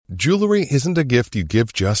Jewelry isn't a gift you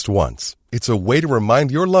give just once. It's a way to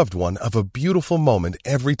remind your loved one of a beautiful moment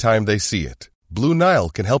every time they see it. Blue Nile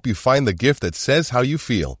can help you find the gift that says how you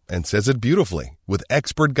feel and says it beautifully, with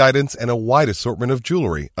expert guidance and a wide assortment of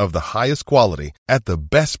jewelry of the highest quality at the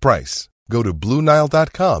best price. Go to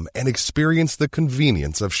BlueNile.com and experience the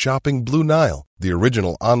convenience of shopping Blue Nile, the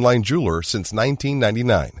original online jeweler since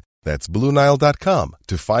 1999. That's BlueNile.com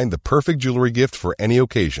to find the perfect jewelry gift for any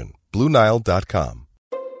occasion. BlueNile.com.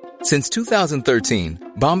 Since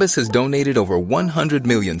 2013, Bombas has donated over 100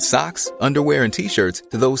 million socks, underwear, and T-shirts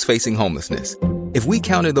to those facing homelessness. If we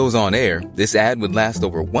counted those on air, this ad would last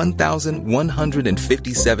over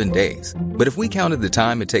 1,157 days. But if we counted the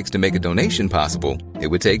time it takes to make a donation possible, it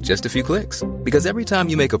would take just a few clicks. Because every time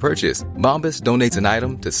you make a purchase, Bombas donates an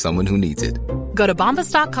item to someone who needs it. Go to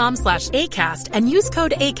bombas.com/ACAST and use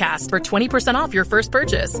code ACAST for 20% off your first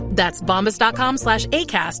purchase. That's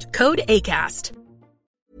bombas.com/ACAST, code ACAST.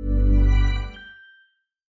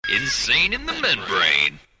 Insane in the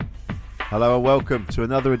Membrane. Hello and welcome to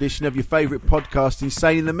another edition of your favourite podcast,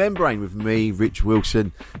 Insane in the Membrane, with me, Rich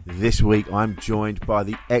Wilson. This week I'm joined by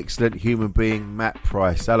the excellent human being, Matt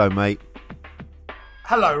Price. Hello, mate.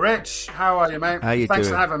 Hello, Rich. How are you, mate? How you Thanks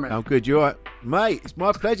doing? for having me. I'm good. You all right? Mate, it's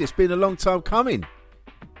my pleasure. It's been a long time coming.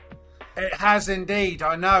 It has indeed.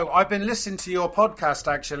 I know. I've been listening to your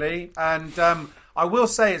podcast, actually, and I will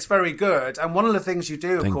say it's very good. And one of the things you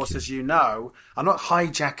do, of course, as you know, I'm not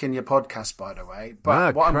hijacking your podcast, by the way,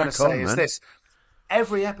 but what I'm going to say is this.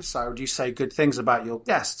 Every episode you say good things about your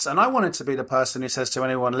guests, and I wanted to be the person who says to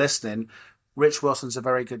anyone listening, Rich Wilson's a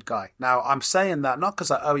very good guy. Now, I'm saying that not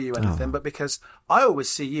because I owe you anything, but because I always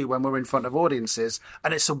see you when we're in front of audiences,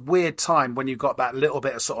 and it's a weird time when you've got that little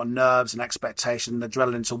bit of sort of nerves and expectation and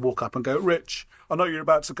adrenaline to walk up and go, Rich, I know you're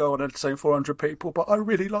about to go on and say 400 people, but I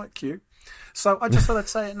really like you. So I just thought I'd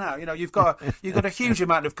say it now. You know, you've got a huge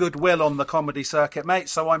amount of goodwill on the comedy circuit, mate.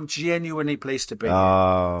 So I'm genuinely pleased to be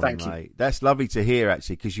here. Thank you. That's lovely to hear,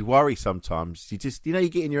 actually, because you worry sometimes. You just, you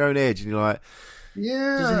get in your own edge, and you're like,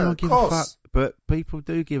 does anyone give a fuck? But people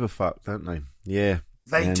do give a fuck, don't they? Yeah,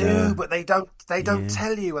 they do, but they don't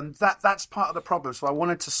tell you, and that's part of the problem. So I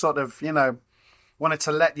wanted to sort of, wanted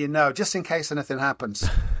to let you know, just in case anything happens.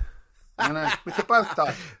 We could both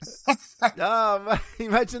die. Oh, man,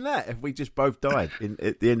 imagine that if we just both died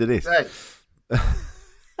at the end of this. Hey.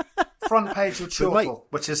 Front page of Chortle,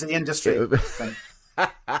 which is the industry thing.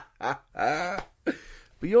 But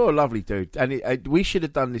you're a lovely dude, and we should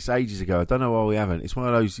have done this ages ago. I don't know why we haven't. It's one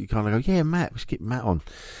of those you kind of go, yeah, Matt, let's get Matt on,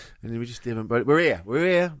 and then we just didn't. But we're here,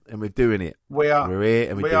 and we're doing it. We're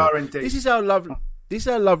here, and we are indeed. This is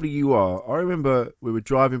how lovely you are. I remember we were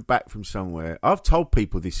driving back from somewhere. I've told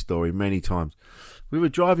people this story many times. We were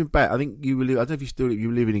driving back. I think you were. I don't know if you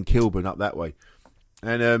were living in Kilburn up that way,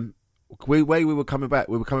 and we were coming back.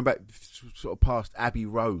 We were coming back sort of past Abbey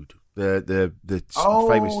Road, the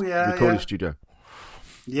famous recording studio.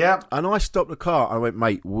 Yeah. And I stopped the car. I went,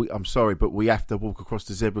 mate, I'm sorry, but we have to walk across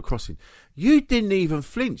the zebra crossing. You didn't even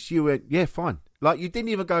flinch. You went, yeah, fine. Like, you didn't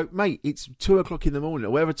even go, mate, it's 2:00 in the morning,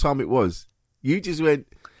 or whatever time it was. You just went,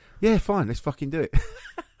 yeah, fine, let's fucking do it.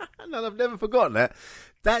 And I've never forgotten that.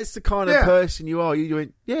 That's the kind of person you are. You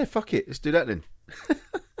went, yeah, fuck it, let's do that then.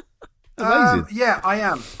 Amazing. Yeah, I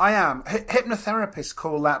am. Hypnotherapists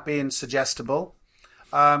call that being suggestible,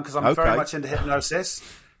 because I'm very much into hypnosis.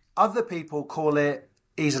 Other people call it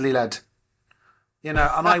easily led, and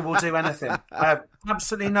I will do anything. I have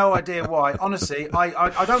absolutely no idea why. Honestly,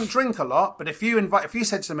 I don't drink a lot, but if you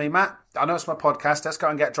said to me, Matt, I know it's my podcast, let's go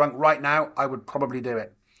and get drunk right now, I would probably do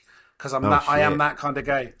it, because I am that kind of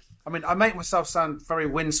guy. I mean, I make myself sound very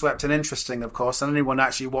windswept and interesting, of course, and anyone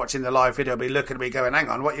actually watching the live video will be looking at me going, hang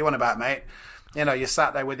on, what you on about, mate? You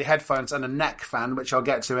sat there with your headphones and a neck fan, which I'll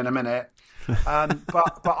get to in a minute.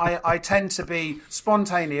 But I tend to be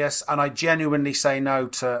spontaneous, and I genuinely say no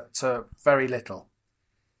to very little.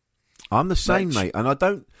 I'm the same, mate, and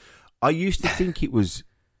I used to think it was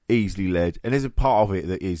easily led, and there's a part of it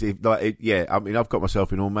that is. I mean, I've got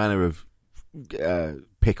myself in all manner of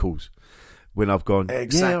pickles when I've gone,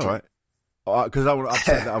 exactly. Yeah, all right. Because I want to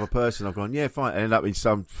upset that other person. I've gone, yeah, fine, and end up in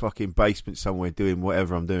some fucking basement somewhere doing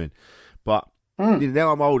whatever I'm doing. But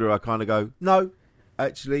now I'm older, I kind of go, no,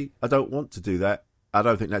 actually, I don't want to do that. I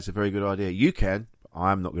don't think that's a very good idea. You can.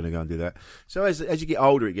 I'm not going to go and do that. So as you get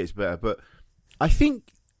older, it gets better. But I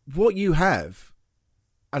think what you have,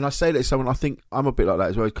 and I say that to someone, I think I'm a bit like that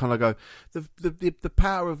as well. Kind of go, the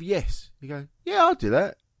power of yes. You go, yeah, I'll do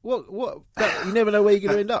that. What? You never know where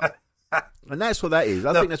you're going to end up. And that's what that is.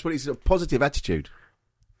 I think that's what it's a positive attitude.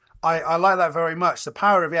 I like that very much. The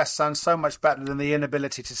power of yes sounds so much better than the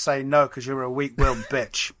inability to say no because you're a weak-willed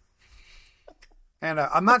bitch. You know,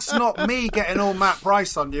 and that's not me getting all Matt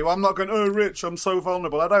Price on you. I'm not going, oh, Rich, I'm so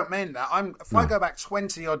vulnerable. I don't mean that. I go back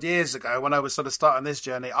 20 odd years ago when I was sort of starting this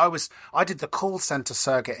journey, I did the call centre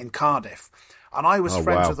circuit in Cardiff, and I was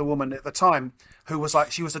friends with a woman at the time who was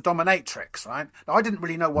like, she was a dominatrix, right? Now, I didn't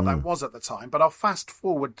really know what that was at the time, but I'll fast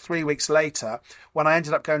forward 3 weeks later when I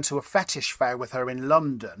ended up going to a fetish fair with her in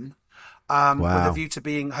London, with a view to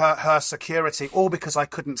being her security, all because I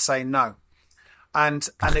couldn't say no. And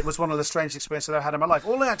it was one of the strangest experiences that I had in my life.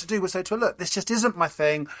 All I had to do was say to her, look, this just isn't my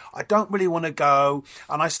thing. I don't really want to go.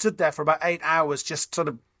 And I stood there for about 8 hours just sort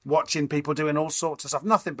of watching people doing all sorts of stuff.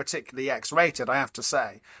 Nothing particularly X-rated, I have to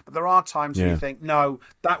say. But there are times where you think, no,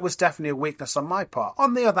 that was definitely a weakness on my part.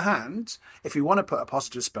 On the other hand, if you want to put a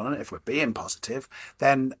positive spin on it, if we're being positive,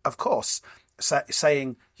 then, of course,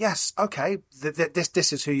 saying, yes, okay,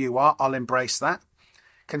 this is who you are, I'll embrace that,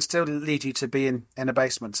 can still lead you to be in a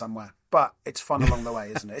basement somewhere. But it's fun along the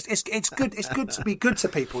way, isn't it? It's good. It's good to be good to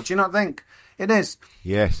people. Do you not think it is?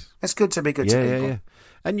 Yes, it's good to be good to people. Yeah.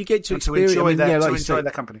 And you get to experience, enjoy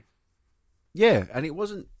their company. Yeah, and it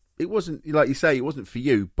wasn't like you say, it wasn't for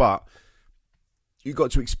you, but you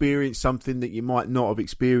got to experience something that you might not have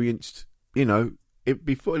experienced. You know, it'd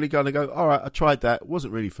be fully going to go, all right, I tried that, it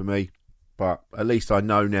wasn't really for me, but at least I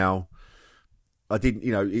know now. I didn't,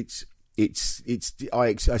 you know,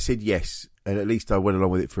 I said yes. And at least I went along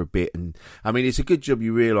with it for a bit. And I mean, it's a good job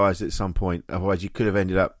you realised at some point. Otherwise, you could have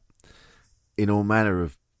ended up in all manner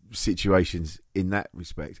of situations in that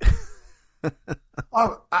respect.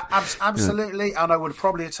 Oh, absolutely. And I would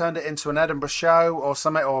probably have turned it into an Edinburgh show or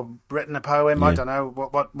something, or written a poem. I don't know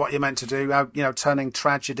what you're meant to do. You know, turning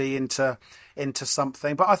tragedy into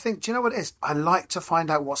something. But I think, do you know what it is? I like to find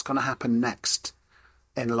out what's going to happen next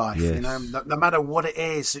in life. Yes. You know, no matter what it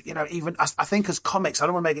is, you know, even I think as comics, I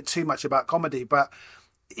don't want to make it too much about comedy, but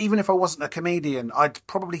even if I wasn't a comedian, I'd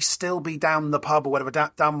probably still be down the pub or whatever,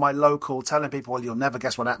 down my local, telling people, well, you'll never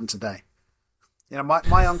guess what happened today. You know,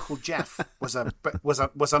 my uncle Jeff was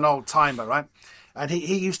an old timer, right? And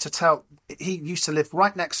he used to live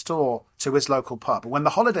right next door to his local pub. When the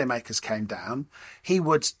holidaymakers came down,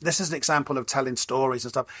 this is an example of telling stories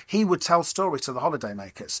and stuff. He would tell stories to the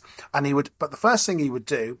holidaymakers, but the first thing he would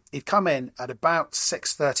do, he'd come in at about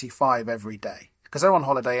 6:35 every day, because they're on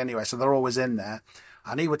holiday anyway, so they're always in there.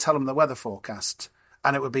 And he would tell them the weather forecast,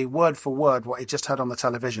 and it would be word for word what he just heard on the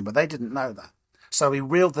television, but they didn't know that. So he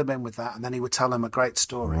reeled them in with that, and then he would tell them a great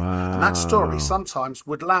story. Wow. And that story sometimes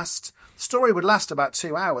would last about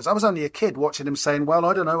 2 hours. I was only a kid watching him saying, well,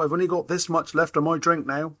 I don't know, I've only got this much left of my drink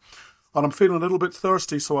now, and I'm feeling a little bit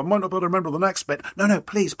thirsty, so I might not be able to remember the next bit. No,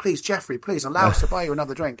 please, Jeffrey, please, allow us to buy you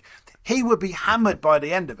another drink. He would be hammered by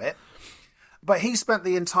the end of it, but he spent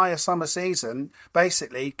the entire summer season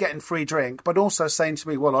basically getting free drink, but also saying to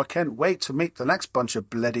me, well, I can't wait to meet the next bunch of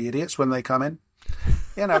bloody idiots when they come in.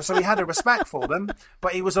 You know, so he had a respect for them,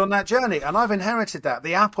 but he was on that journey, and I've inherited that.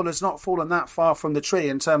 The apple has not fallen that far from the tree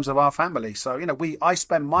in terms of our family. So, you know, I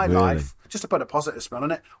spend my life, just to put a positive spin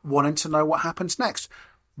on it, wanting to know what happens next.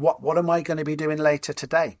 What am I going to be doing later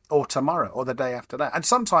today or tomorrow or the day after that? And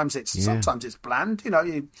sometimes it's bland. You know,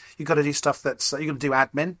 you got to do stuff that's you got to do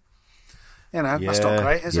admin. You know, that's not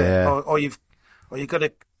great, is it? Or you got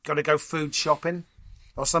to go food shopping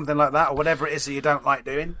or something like that, or whatever it is that you don't like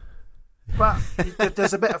doing. But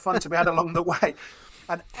there's a bit of fun to be had along the way.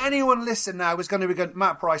 And anyone listening now is going to be going,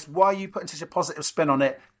 Matt Price, why are you putting such a positive spin on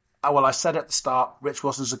it? Oh, well, I said at the start, Rich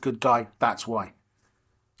Wilson's a good guy. That's why.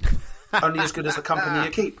 Only as good as the company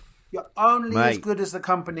you keep. You're only as good as the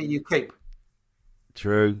company you keep.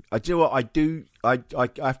 True. I do what I do. I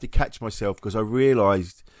have to catch myself, because I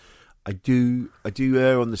realised I do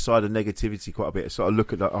err on the side of negativity quite a bit. So I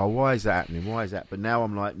look at that. Oh, why is that happening? Why is that? But now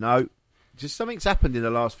I'm like, no. Just something's happened in the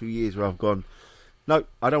last few years where I've gone, no,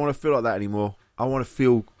 I don't want to feel like that anymore. I want to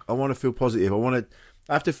feel positive. I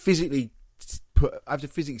have to physically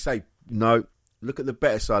say, no, look at the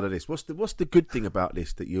better side of this. What's the good thing about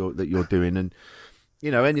this that you're doing? And, you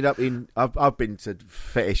know, ended up I've been to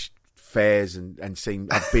fetish fairs and seen,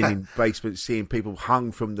 I've been in basements seeing people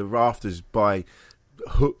hung from the rafters by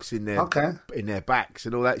hooks in their backs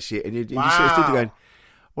and all that shit. And you sort of stood there going,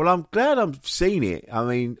 well, I'm glad I've seen it. I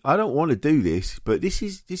mean, I don't want to do this, but this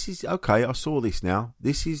is okay. I saw this now.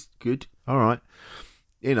 This is good. All right,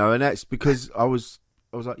 you know, and that's because I was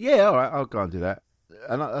like, yeah, all right, I'll go and do that.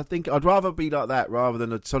 And I think I'd rather be like that rather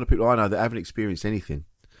than some of the people I know that haven't experienced anything.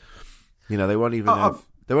 You know, they won't even have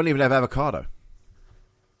avocado.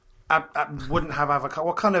 I wouldn't have avocado.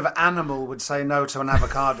 What kind of animal would say no to an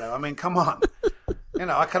avocado? I mean, come on. You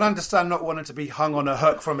know, I can understand not wanting to be hung on a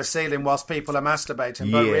hook from a ceiling whilst people are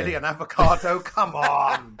masturbating, but really, an avocado? Come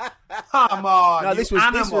on. Come on. No, this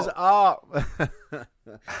was art.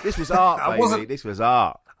 This was art, baby. This was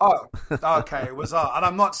art. Oh, okay, it was art. And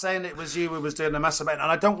I'm not saying it was you who was doing the masturbating,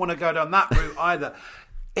 and I don't want to go down that route either.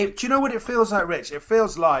 Do you know what it feels like, Rich? It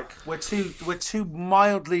feels like we're two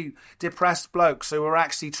mildly depressed blokes who are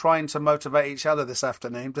actually trying to motivate each other this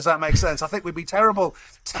afternoon. Does that make sense? I think we'd be terrible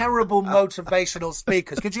motivational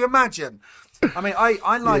speakers. Could you imagine? I mean,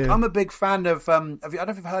 I'm a big fan of, I don't know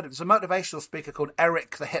if you've heard of it. There's a motivational speaker called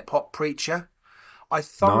Eric the Hip Hop Preacher. I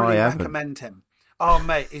thoroughly recommend him. Oh,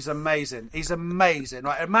 mate, he's amazing. He's amazing.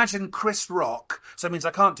 Right? Imagine Chris Rock. So it means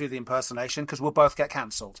I can't do the impersonation because we'll both get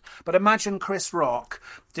cancelled. But imagine Chris Rock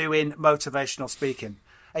doing motivational speaking.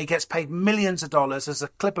 He gets paid millions of dollars. There's a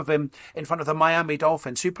clip of him in front of the Miami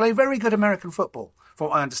Dolphins, who play very good American football, from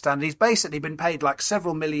what I understand. He's basically been paid like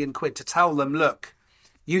several million quid to tell them, look,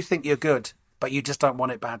 you think you're good, but you just don't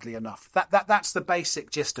want it badly enough. That's the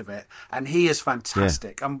basic gist of it. And he is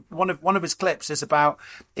fantastic. Yeah. And one of his clips is about,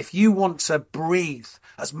 if you want to breathe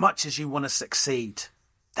as much as you want to succeed,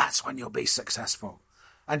 that's when you'll be successful.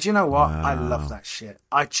 And do you know what? Wow. I love that shit.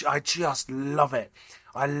 I just love it.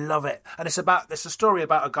 I love it. And it's a story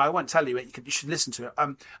about a guy, I won't tell you it, you should listen to it,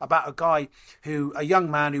 about a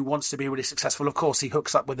young man who wants to be really successful. Of course, he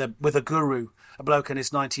hooks up with a guru, a bloke in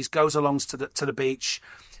his 90s, goes along to the beach.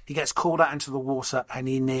 He gets called out into the water and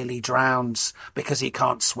he nearly drowns because he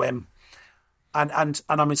can't swim. And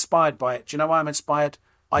I'm inspired by it. Do you know why I'm inspired?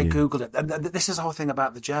 I Googled it. And this is the whole thing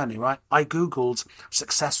about the journey, right? I Googled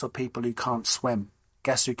successful people who can't swim.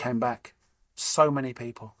 Guess who came back? So many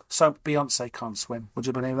people. So Beyonce can't swim. Would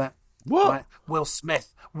you believe that? What? Right?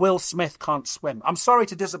 Will Smith can't swim. I'm sorry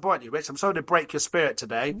to disappoint you, Rich. I'm sorry to break your spirit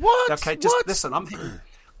today. What? Okay, just listen. I'm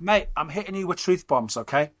hitting you with truth bombs,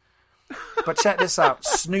 okay? But check this out.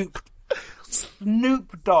 Snoop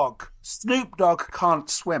Dogg can't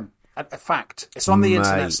swim. A fact. It's on the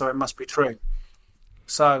internet, so it must be true.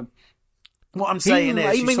 So what I'm saying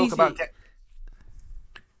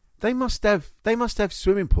They must have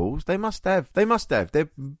swimming pools. They must have. They're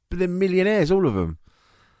millionaires, all of them.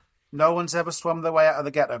 No one's ever swum their way out of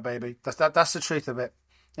the ghetto, baby. That's the truth of it.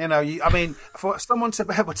 You know, for someone to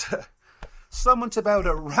be able to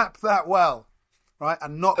rap that well, right,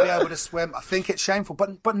 and not be able to swim, I think it's shameful.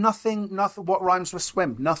 But nothing. What rhymes with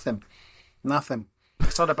swim? Nothing.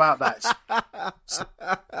 It's not about that.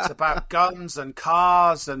 It's about guns and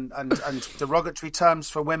cars and derogatory terms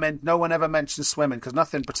for women. No one ever mentions swimming because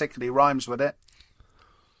nothing particularly rhymes with it.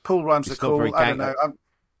 Pool rhymes are cool. I don't know.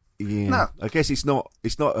 Yeah, no. I guess it's not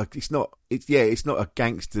a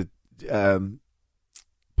gangster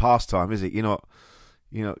pastime, is it? You're not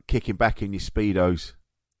kicking back in your Speedos.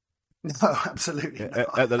 No, absolutely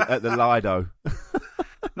not. At the Lido.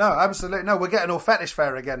 No, absolutely no. We're getting all fetish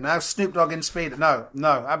fair again now. Snoop Dogg in Speedo.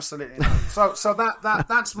 No, absolutely not. So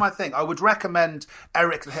that's my thing. I would recommend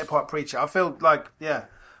Eric the Hip Hop Preacher. I feel like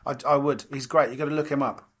I would. He's great. You got to look him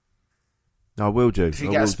up. I will do. If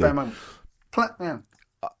you get a spare moment. Yeah.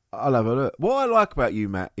 I'll have a look. What I like about you,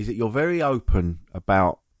 Matt, is that you're very open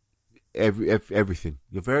about everything.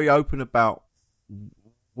 You're very open about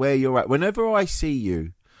where you're at. Whenever I see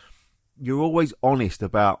you, you're always honest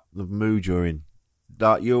about the mood you're in.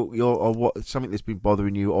 That you're or what something that's been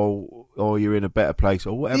bothering you, or you're in a better place,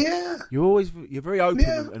 or whatever. Yeah. You're very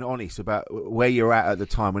open and honest about where you're at the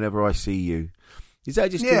time. Whenever I see you, is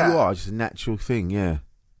that just who you are? Just a natural thing, yeah.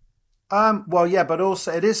 Well, yeah, but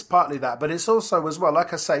also it is partly that, but it's also as well,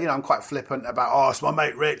 like I say, I'm quite flippant about, it's my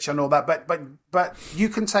mate Rich and all that, but you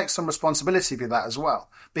can take some responsibility for that as well,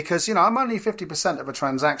 because, I'm only 50% of a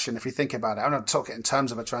transaction if you think about it. I'm not talking in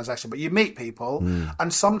terms of a transaction, but you meet people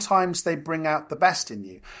and sometimes they bring out the best in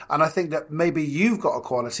you. And I think that maybe you've got a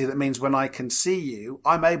quality that means when I can see you,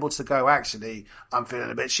 I'm able to go, actually, I'm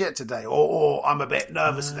feeling a bit shit today, or I'm a bit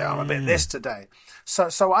nervous today, I'm a bit this today.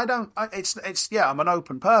 So I don't, I'm an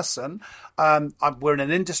open person. We're in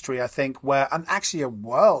an industry, I think, and actually a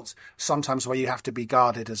world sometimes where you have to be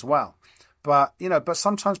guarded as well. But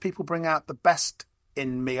sometimes people bring out the best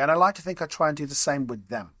in me. And I like to think I try and do the same with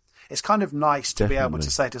them. It's kind of nice to be able to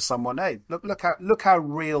say to someone, hey, look how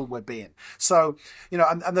real we're being. So,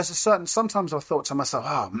 and there's sometimes I've thought to myself,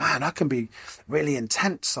 oh man, I can be really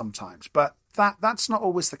intense sometimes. But that's not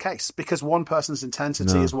always the case, because one person's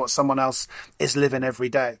intensity is what someone else is living every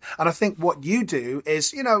day. And I think what you do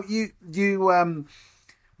is,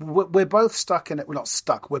 we're both stuck in it. We're not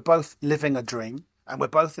stuck. We're both living a dream, and we're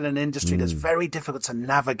both in an industry that's very difficult to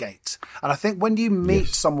navigate. And I think when you meet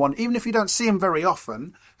someone, even if you don't see him very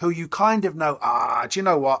often, who you kind of know, do you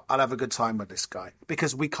know what? I'll have a good time with this guy,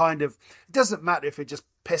 because it doesn't matter if you're just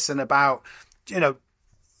pissing about,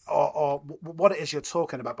 or what it is you're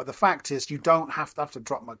talking about. But the fact is, you don't have to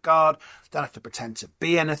drop my guard. Don't have to pretend to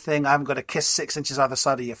be anything. I haven't got to kiss 6 inches either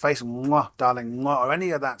side of your face, mwah, darling, mwah, or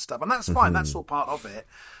any of that stuff. And that's fine. That's all part of it.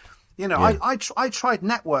 You know, yeah. I tried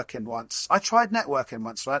networking once.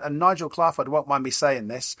 Right? And Nigel Clafford won't mind me saying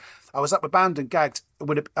this. I was up with Bound and Gagged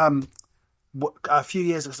with a few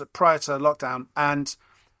years prior to lockdown, and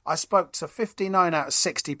I spoke to 59 out of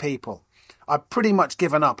 60 people. I'd pretty much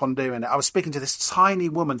given up on doing it. I was speaking to this tiny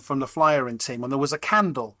woman from the flyering team, and there was a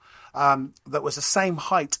candle that was the same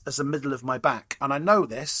height as the middle of my back. And I know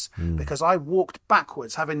this because I walked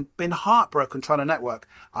backwards, having been heartbroken trying to network,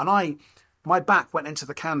 and my back went into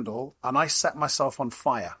the candle, and I set myself on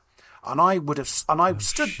fire. And I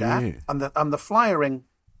stood there, and the flyering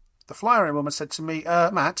woman said to me,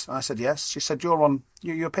 Matt, and I said yes. She said,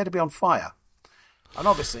 you appear to be on fire. And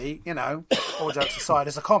obviously, you know, all jokes aside,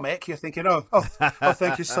 as a comic, you're thinking, oh,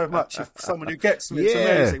 thank you so much. If someone who gets me, it's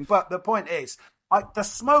amazing. But the point is, the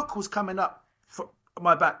smoke was coming up from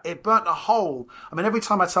my back. It burnt a hole. I mean, every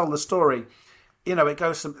time I tell the story, you know, it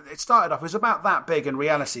started off, it was about that big in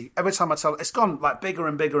reality. Every time I tell it, it's gone like bigger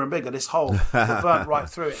and bigger and bigger, this hole that burnt right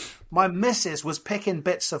through it. My missus was picking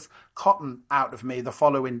bits of cotton out of me the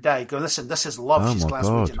following day, going, listen, this is love, she's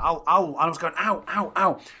Glaswegian. I was going, ow, ow,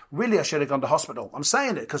 ow. Really, I should have gone to hospital. I'm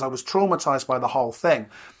saying it because I was traumatized by the whole thing.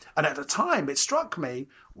 And at the time, it struck me,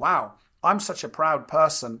 wow, I'm such a proud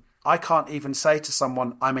person. I can't even say to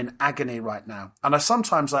someone, I'm in agony right now. And I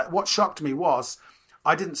sometimes, what shocked me was,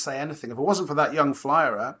 I didn't say anything. If it wasn't for that young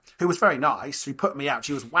flyer who was very nice, who put me out,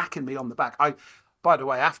 she was whacking me on the back. By the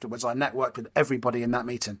way, afterwards, I networked with everybody in that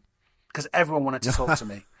meeting because everyone wanted to talk to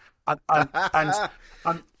me.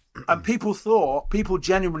 And people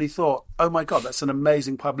genuinely thought, oh my God, that's an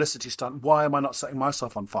amazing publicity stunt. Why am I not setting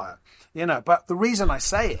myself on fire? You know, but the reason I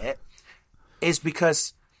say it is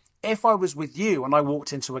because if I was with you and I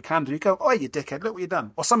walked into a candle, you go, oh, you dickhead, look what you've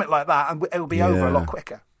done. Or something like that. And it would be over a lot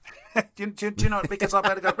quicker. do you know? Because I've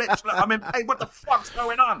had to go, Rich, look, I'm in pain. What the fuck's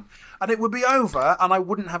going on? And it would be over, and I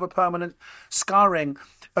wouldn't have a permanent scarring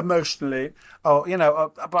emotionally. Or you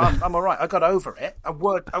know, but I'm all right. I got over it. A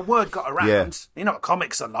word got around. Yeah. You know what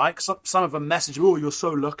comics are like. Some of them message, "Oh, you're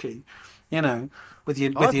so lucky," you know, with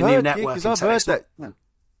your new networking.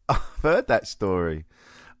 I've heard that story.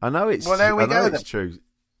 I know it's. Well, there we go. It's true.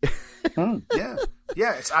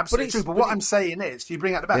 Yeah, it's absolutely true. But what I'm saying is, you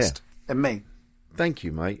bring out the best in me. Thank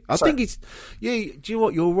you, mate. I think it's, do you know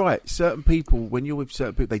what? You're right. Certain people, when you're with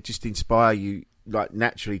certain people, they just inspire you, like,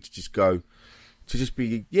 naturally to just go, to just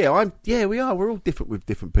be, we are. We're all different with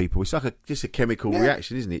different people. It's like just a chemical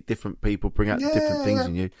reaction, isn't it? Different people bring out different things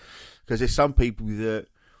in you. Because there's some people that,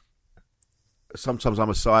 sometimes I'm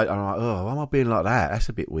aside, and I'm like, oh, why am I being like that? That's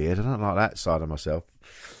a bit weird. I don't like that side of myself.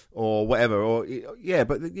 Or whatever. Or,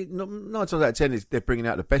 but 9 times out of 10, they're bringing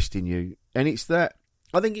out the best in you. And it's that,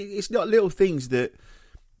 I think it's not little things that,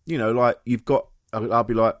 you know, like I'll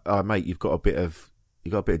be like, oh mate, you got a bit of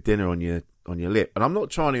dinner on your lip, and I'm not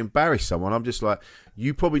trying to embarrass someone. I'm just like,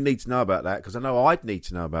 you probably need to know about that because I know I'd need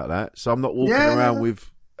to know about that. So I'm not walking around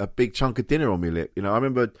with a big chunk of dinner on my lip. You know, I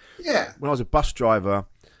remember when I was a bus driver,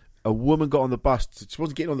 a woman got on the bus. She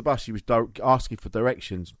wasn't getting on the bus. She was asking for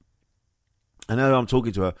directions, and now I'm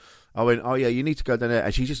talking to her. I went, oh yeah, you need to go down there,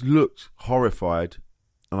 and she just looked horrified.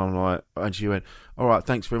 And I'm like, and she went, all right,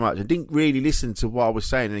 thanks very much. And didn't really listen to what I was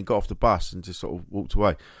saying and then got off the bus and just sort of walked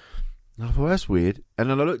away. And I thought, that's weird. And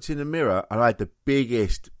then I looked in the mirror and I had the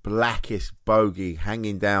biggest, blackest bogey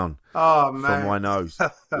hanging down from my nose.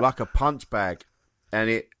 Like a punch bag.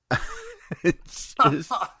 And it's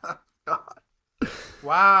just...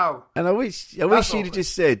 Wow. And I wish she'd have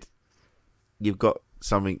just said, you've got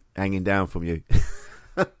something hanging down from you.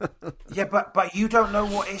 Yeah, but you don't know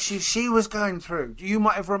what issues she was going through. You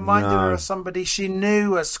might have reminded her of somebody she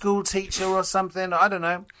knew, a school teacher or something. I don't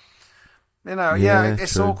know. You know,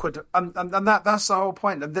 it's true. Awkward, and that's the whole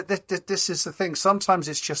point. This is the thing. Sometimes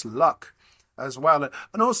it's just luck as well,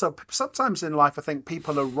 and also sometimes in life, I think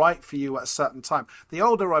people are right for you at a certain time. The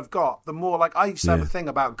older I've got, the more like I used to have a thing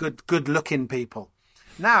about good-looking people.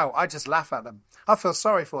 Now I just laugh at them. I feel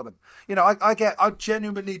sorry for them. You know, I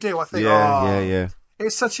genuinely do. I think, yeah.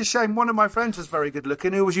 It's such a shame. One of my friends was very good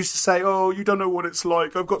looking. He always used to say, oh, you don't know what it's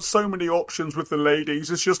like. I've got so many options with the ladies.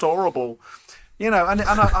 It's just horrible. You know, and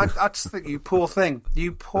I just think, you poor thing.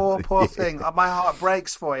 You poor thing. My heart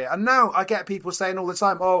breaks for you. And now I get people saying all the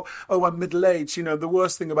time, oh, I'm middle-aged. You know, the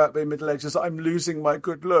worst thing about being middle-aged is I'm losing my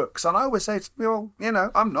good looks. And I always say to them, well, you know,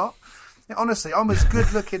 I'm not. Honestly, I'm as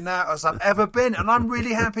good looking now as I've ever been, and I'm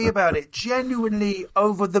really happy about it. Genuinely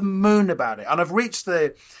over the moon about it. And I've reached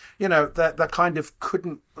the kind of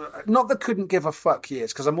couldn't give a fuck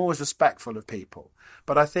years, because I'm always respectful of people.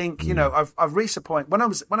 But I think, I've reached a point when I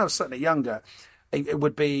was certainly younger. It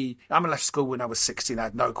would be, I left school when I was 16. I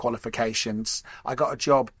had no qualifications. I got a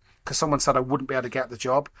job because someone said I wouldn't be able to get the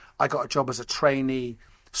job. I got a job as a trainee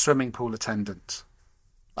swimming pool attendant.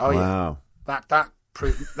 Oh, wow. Yeah. That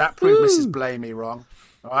proved Mrs. Blamey wrong.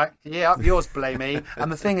 All right? Yeah, up yours, Blamey.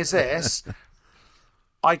 And the thing is this,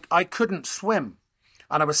 I couldn't swim.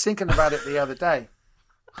 And I was thinking about it the other day.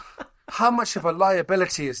 How much of a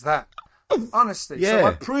liability is that? Honestly. Yeah. So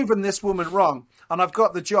I've proven this woman wrong, and I've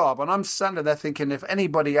got the job, and I'm standing there thinking, if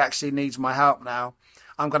anybody actually needs my help now,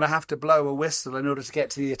 I'm going to have to blow a whistle in order to get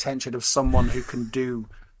to the attention of someone who can do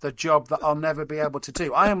the job that I'll never be able to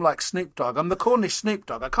do. I am like Snoop Dogg. I'm the Cornish Snoop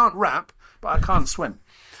Dogg. I can't rap, but I can't swim.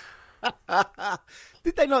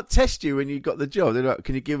 Did they not test you when you got the job? They're like,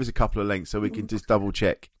 can you give us a couple of links so we can just double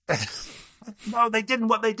check? No, they didn't.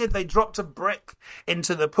 What they did, they dropped a brick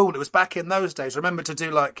into the pool. It was back in those days. Remember to do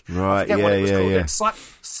like, right, I forget what it was called.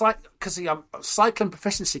 Yeah. Because cycling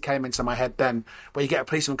proficiency came into my head then, where you get a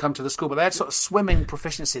policeman come to the school, but they had sort of swimming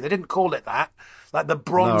proficiency. They didn't call it that, like the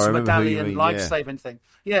bronze medallion life-saving thing.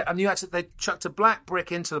 Yeah, and they chucked a black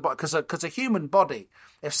brick into the bottom, because a human body,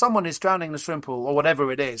 if someone is drowning in a swimming pool or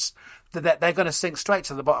whatever it is, they're going to sink straight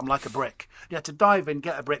to the bottom like a brick. You have to dive in,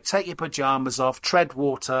 get a brick, take your pajamas off, tread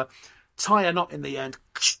water, tie a knot in the end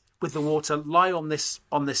with the water, lie on this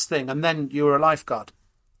thing, and then you're a lifeguard.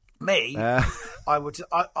 Me,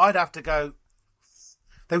 I'd have to go.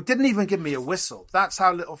 They didn't even give me a whistle. That's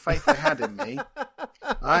how little faith they had in me.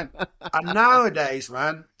 Right? And nowadays,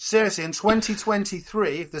 man, seriously, in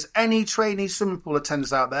 2023, if there's any trainee swimming pool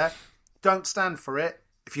attendants out there, don't stand for it.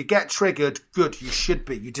 If you get triggered, good, you should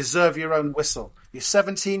be. You deserve your own whistle. You're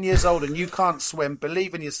 17 years old and you can't swim.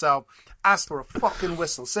 Believe in yourself. Ask for a fucking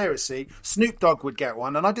whistle. Seriously, Snoop Dogg would get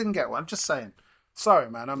one, and I didn't get one. I'm just saying. Sorry,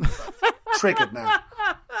 man. I'm triggered now.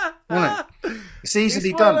 It's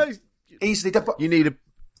easily done. Easily done. You need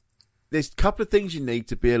there's a couple of things you need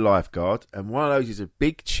to be a lifeguard, and one of those is a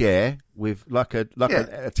big chair with like a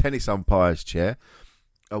tennis umpire's chair,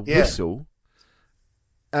 a whistle,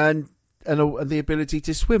 and the ability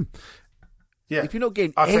to swim. Yeah. If you're not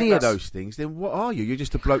getting any of those things, then what are you? You're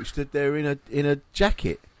just a bloke stood there in a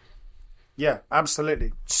jacket. Yeah,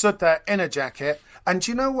 absolutely. Stood there in a jacket. And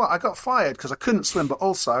do you know what? I got fired because I couldn't swim, but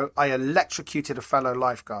also I electrocuted a fellow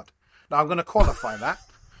lifeguard. Now, I'm going to qualify that.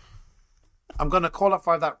 I'm going to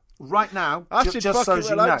qualify that right now, just so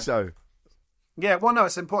you know. So. Yeah, well, no,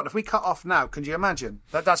 it's important. If we cut off now, can you imagine?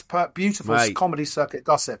 That's beautiful comedy circuit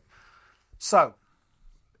gossip. So,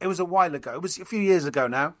 it was a while ago. It was a few years ago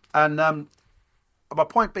now. And my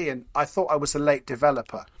point being, I thought I was a late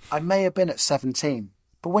developer. I may have been at 17.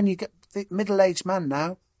 But when you get the middle-aged man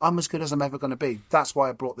now, I'm as good as I'm ever going to be. That's why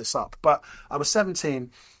I brought this up. But I was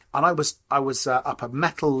 17, and I was up a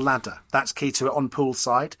metal ladder. That's key to it, on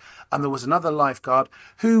poolside. And there was another lifeguard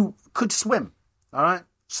who could swim, all right?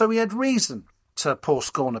 So he had reason to pour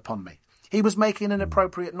scorn upon me. He was making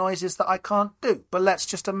inappropriate noises that I can't do. But let's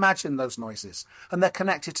just imagine those noises. And they're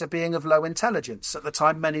connected to being of low intelligence at the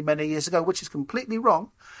time, many, many years ago, which is completely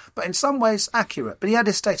wrong, but in some ways accurate. But he had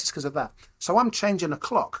his status because of that. So I'm changing a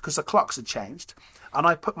clock because the clocks had changed. And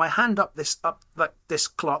I put my hand up this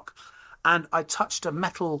clock, and I touched a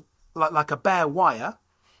metal, like a bare wire.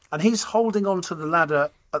 And he's holding onto the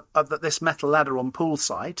ladder, this metal ladder on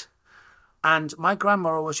poolside. And my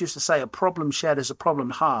grandma always used to say, a problem shared is a problem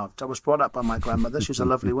halved. I was brought up by my grandmother. She was a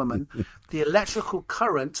lovely woman. The electrical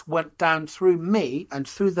current went down through me and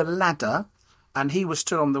through the ladder, and he was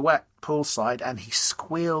stood on the wet poolside, and he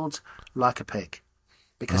squealed like a pig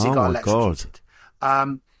because he got electrocuted.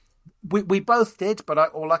 We both did, but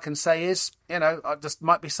all I can say is, I just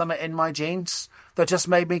might be something in my genes that just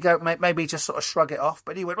made me go, maybe just sort of shrug it off.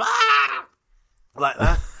 But he went, "Ah!" like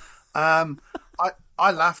that. I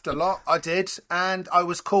laughed a lot, I did, and I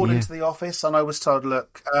was called into the office and I was told,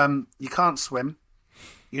 look, you can't swim.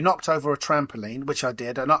 You knocked over a trampoline, which I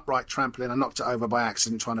did, an upright trampoline. I knocked it over by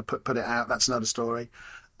accident trying to put it out. That's another story.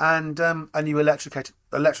 And you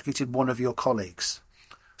electrocuted one of your colleagues.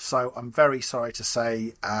 So I'm very sorry to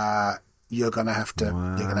say you're going to have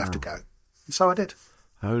to go. So I did.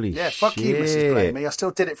 Holy shit. Yeah, fuck you, Mrs. Blamey. I still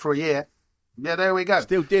did it for a year. Yeah, there we go.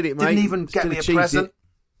 Still did it, mate. Didn't even get me a present.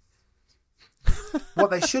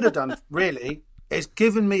 What they should have done, really, is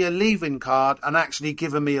given me a leaving card and actually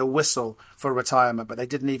given me a whistle for retirement, but they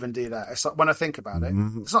didn't even do that. It's like, when I think about it,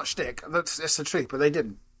 it's not shtick, it's the truth, but they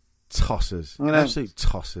didn't. Tossers. Absolute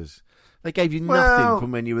tossers. They gave you nothing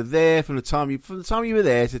from when you were there, from the time you were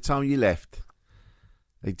there to the time you left.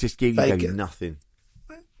 They just gave you nothing.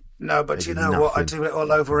 No, but you know what? I do it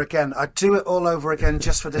all over again. I do it all over again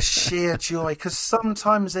just for the sheer joy. Because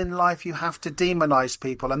sometimes in life you have to demonize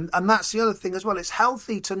people. And that's the other thing as well. It's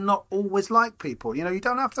healthy to not always like people. You know, you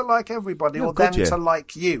don't have to like everybody or them to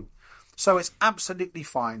like you. So it's absolutely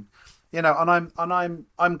fine. You know, and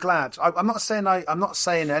I'm glad. I'm not saying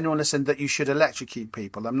anyone listening that you should electrocute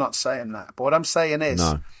people. I'm not saying that. But what I'm saying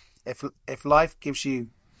is, if life gives you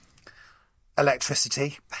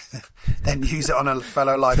electricity, then use it on a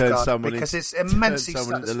fellow lifeguard because it's immensely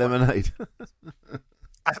satisfying. Into lemonade.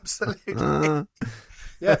 Absolutely.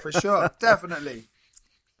 Yeah, for sure. Definitely.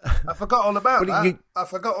 I forgot all about that. I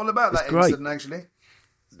forgot all about that incident, actually.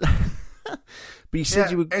 But you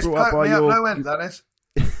said you were brought up by your... no end, that is.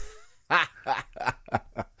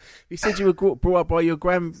 You said you were brought up by your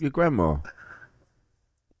grandma.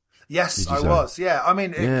 Yes, I was. Yeah, I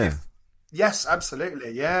mean, yes,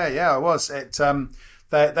 absolutely. Yeah, I was.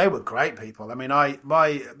 They were great people. I mean, I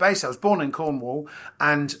was born in Cornwall,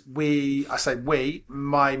 and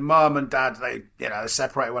my mum and dad, they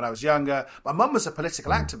separated when I was younger. My mum was a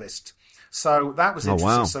political activist, so that was interesting.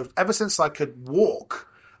 Wow. So ever since I could walk,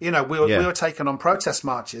 we were taken on protest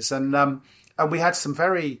marches, and we had some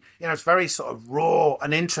very sort of raw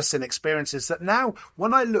and interesting experiences that now,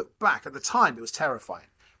 when I look back, at the time it was terrifying.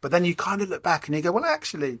 But then you kind of look back and you go, well,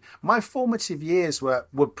 actually, my formative years were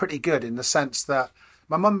pretty good in the sense that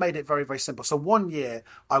my mum made it very, very simple. So one year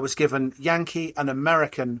I was given Yankee and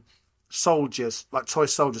American soldiers, like toy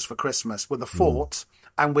soldiers for Christmas, with a fort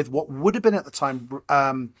and with what would have been at the time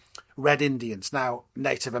Red Indians, now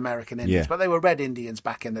Native American Indians, but they were Red Indians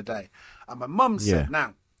back in the day. And my mum said,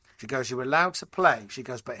 now, she goes, you're allowed to play. She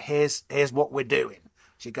goes, but here's what we're doing.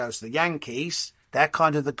 She goes, the Yankees... they're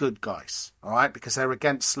kind of the good guys, all right, because they're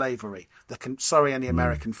against slavery. Sorry, any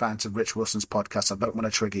American fans of Rich Wilson's podcast, I don't want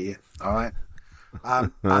to trigger you, all right?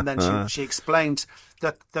 And then she explained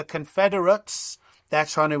the Confederates, they're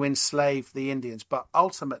trying to enslave the Indians, but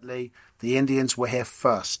ultimately the Indians were here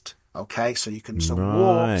first, okay? So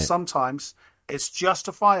war sometimes it's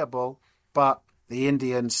justifiable, but the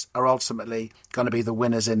Indians are ultimately going to be the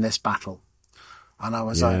winners in this battle. And I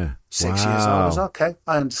was like 6 years old. I was okay,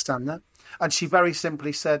 I understand that. And she very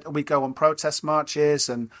simply said, we go on protest marches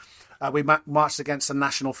and we marched against the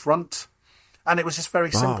National Front. And it was just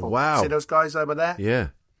very simple. Oh, wow. See those guys over there?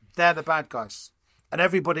 Yeah. They're the bad guys. And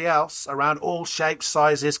everybody else around, all shapes,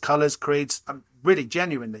 sizes, colours, creeds, really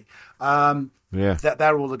genuinely,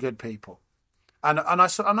 they're all the good people. And I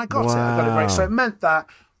got it. I got it very. So it meant that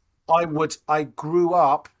I grew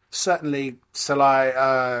up, certainly till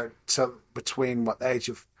between the age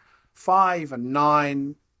of 5 and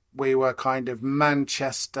 9. We were kind of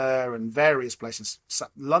Manchester and various places,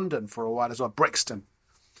 London for a while as well, Brixton,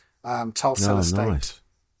 Tulsa Estate, nice.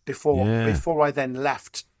 Before I then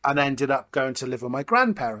left and ended up going to live with my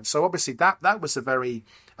grandparents. So obviously that was a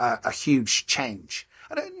huge change.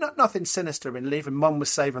 And nothing sinister in leaving. Mum was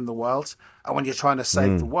saving the world. And when you're trying to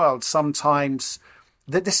save the world, sometimes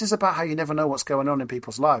this is about how you never know what's going on in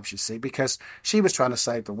people's lives, you see, because she was trying to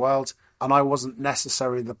save the world and I wasn't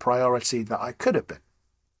necessarily the priority that I could have been.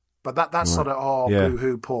 But that's sort of,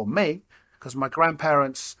 boo-hoo, poor me, because my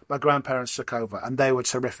grandparents took over, and they were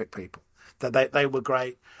terrific people. They were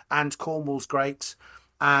great, and Cornwall's great.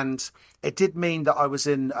 And it did mean that I was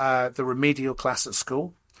in the remedial class at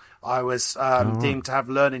school. I was deemed to have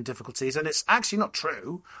learning difficulties, and it's actually not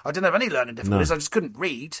true. I didn't have any learning difficulties. I just couldn't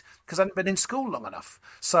read because I hadn't been in school long enough.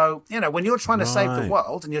 So, when you're trying to save the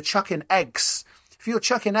world and you're chucking eggs, if you're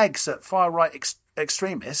chucking eggs at far-right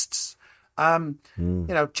extremists...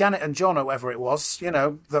 Janet and John, or whoever it was,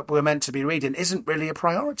 that we're meant to be reading, isn't really a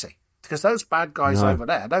priority because those bad guys over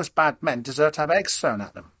there, those bad men, deserve to have eggs thrown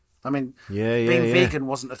at them. I mean, being vegan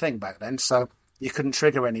wasn't a thing back then, so you couldn't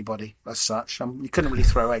trigger anybody as such. You couldn't really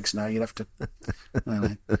throw eggs now. You'd have to,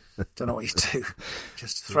 don't know what you do,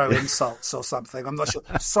 just throw insults or something. I'm not sure.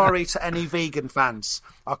 Sorry to any vegan fans.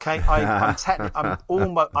 Okay, I'm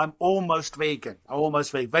almost vegan.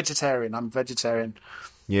 Vegetarian. I'm vegetarian.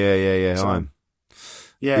 Yeah. So,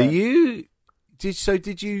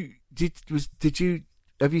 Did you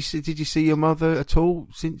see your mother at all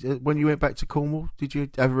since when you went back to Cornwall? Did you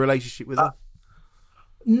have a relationship with her?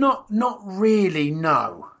 Not really.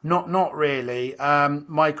 No, not really.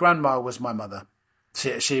 My grandma was my mother.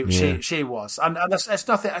 She was, and that's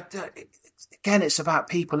nothing. Again, it's about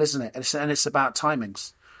people, isn't it? And it's about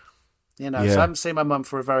timings. So I haven't seen my mum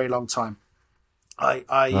for a very long time.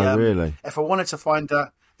 Really? If I wanted to find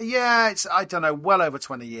her, Yeah, it's, I don't know, well over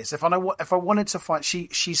 20 years. If I wanted to find,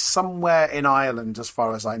 she's somewhere in Ireland, as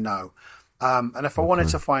far as I know. And if I wanted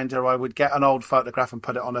to find her, I would get an old photograph and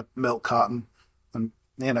put it on a milk carton and,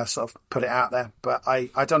 sort of put it out there. But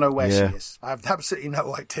I don't know where she is. I have absolutely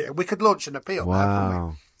no idea. We could launch an appeal now, couldn't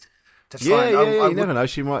we? To try you never know.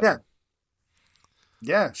 She might.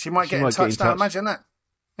 Yeah, she might get in touch now. Imagine that.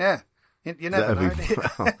 Yeah. You never know.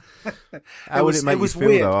 How would it make you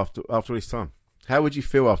feel, though, after this time? How would you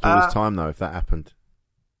feel after all this time, though, if that happened?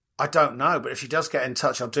 I don't know, but if she does get in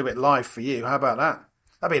touch, I'll do it live for you. How about that?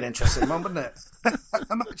 That'd be an interesting one, wouldn't it?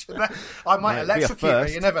 Imagine that. I might electrocute her,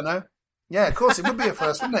 you never know. Yeah, of course, it would be a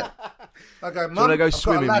first, wouldn't it? I go, Mum, I've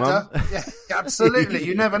swimming, got a ladder. Mum? Yeah, absolutely.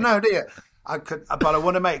 You never know, do you? But I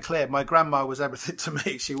want to make it clear, my grandma was everything to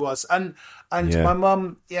me. She was, and my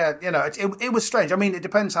mum, it was strange. I mean, it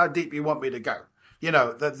depends how deep you want me to go.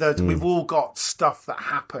 We've all got stuff that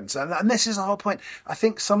happens, and this is the whole point. I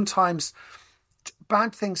think sometimes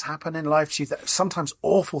bad things happen in life to you. Sometimes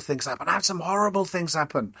awful things happen. I had some horrible things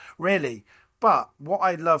happen, really. But what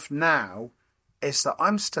I love now is that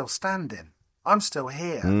I'm still standing. I'm still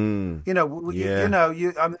here. One of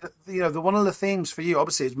the themes for you,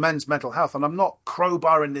 obviously, is men's mental health. And I'm not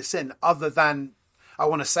crowbarring this in other than I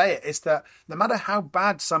want to say it. Is that no matter how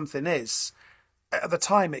bad something is, at the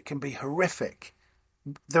time it can be horrific.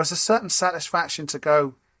 There's a certain satisfaction to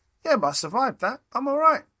go, yeah, but I survived that. I'm all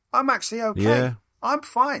right. I'm actually okay. Yeah. I'm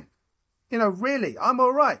fine. Really, I'm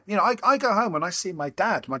all right. I go home and I see my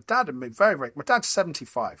dad. My dad and me, my dad's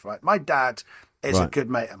 75, right? My dad is a good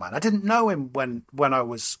mate of mine. I didn't know him when I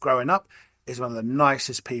was growing up. He's one of the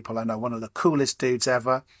nicest people I know, one of the coolest dudes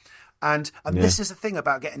ever. And this is the thing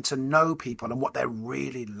about getting to know people and what they're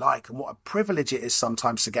really like and what a privilege it is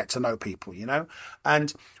sometimes to get to know people,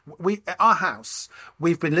 And our house,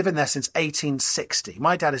 we've been living there since 1860.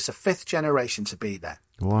 My dad is the 5th generation to be there.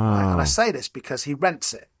 Wow. Right? And I say this because he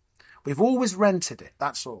rents it. We've always rented it,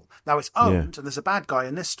 that's all. Now, it's owned, and there's a bad guy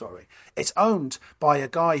in this story, it's owned by a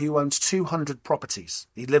guy who owns 200 properties.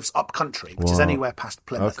 He lives up country, which is anywhere past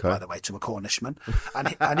Plymouth, by the way, to a Cornishman.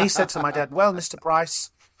 And he said to my dad, well, Mr. Price,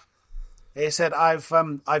 he said, I've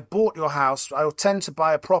bought your house. I'll tend to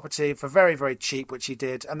buy a property for very, very cheap, which he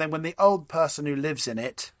did. And then when the old person who lives in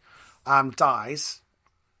it dies,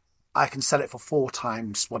 I can sell it for 4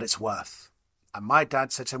 times what it's worth. And my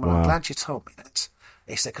dad said to him, well, I'm glad you told me that.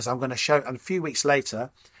 He said, because I'm going to show... And a few weeks later,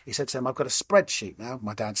 he said to him, I've got a spreadsheet now,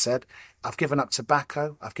 my dad said. I've given up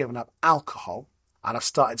tobacco, I've given up alcohol, and I've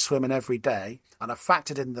started swimming every day. And I've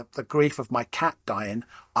factored in the grief of my cat dying.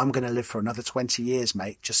 I'm going to live for another 20 years,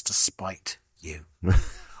 mate, just to spite you.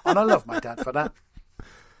 And I love my dad for that.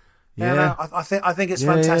 Yeah, I think it's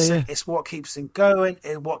fantastic. Yeah. It's what keeps him going.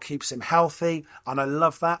 It's what keeps him healthy, and I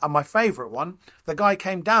love that. And my favourite one, the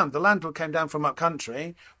landlord came down from up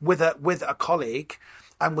country with a colleague,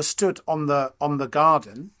 and was stood on the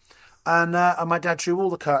garden, and my dad drew all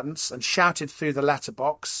the curtains and shouted through the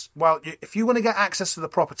letterbox, well, if you want to get access to the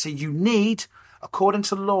property, you need, according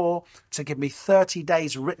to law, to give me 30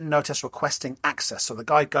 days written notice requesting access. So the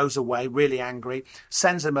guy goes away really angry,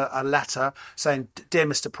 sends him a letter saying, dear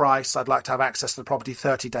Mr. Price, I'd like to have access to the property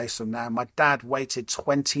 30 days from now. My dad waited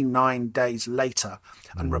 29 days later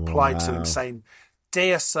and replied to him saying,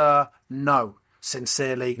 dear sir, no.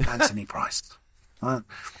 Sincerely, Anthony Price.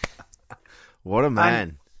 What a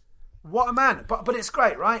man. What a man. But it's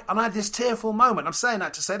great, right? And I had this tearful moment. I'm saying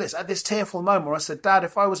that to say this. I had this tearful moment where I said, Dad,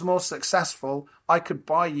 if I was more successful, I could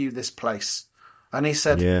buy you this place. And he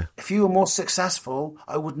said, if you were more successful,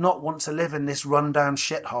 I would not want to live in this rundown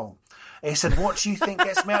shithole. He said, what do you think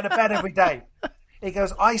gets me out of bed every day? He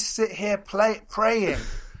goes, I sit here praying.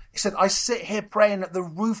 He said, I sit here praying that the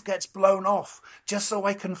roof gets blown off just so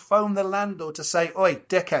I can phone the landlord to say, oi,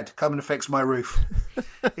 dickhead, come and fix my roof.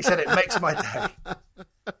 He said, it makes my day.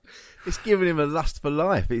 It's giving him a lust for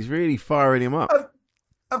life. It's really firing him up.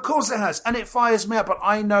 Of course it has. And it fires me up. But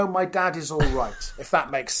I know my dad is all right, if that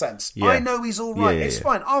makes sense. Yeah. I know he's all right. It's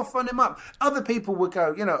fine. I'll phone him up. Other people would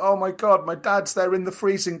go, oh, my God, my dad's there in the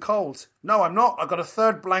freezing cold. No, I'm not. I've got a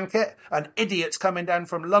third blanket and idiots coming down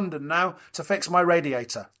from London now to fix my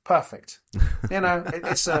radiator. Perfect.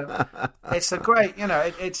 It's a great,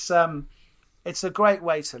 it's a great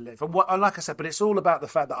way to live. And like I said, but it's all about the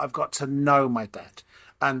fact that I've got to know my dad.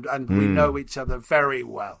 And we know each other very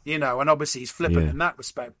well, and obviously he's flippant in that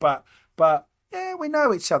respect. But yeah, we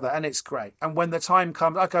know each other, and it's great. And when the time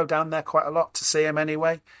comes, I go down there quite a lot to see him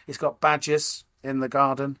anyway. He's got badgers in the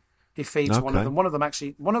garden. He feeds one of them. One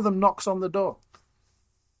of them knocks on the door.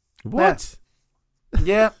 What?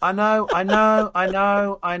 Yeah, I know.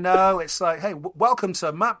 It's like, hey, welcome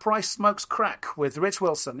to Matt Price Smokes Crack with Rich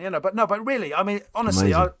Wilson, but really, I mean,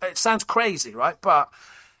 honestly, it sounds crazy, right? But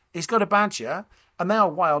he's got a badger, and they are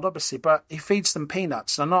wild, obviously, but he feeds them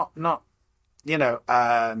peanuts. They're not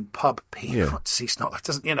pub peanuts. Yeah. He's not,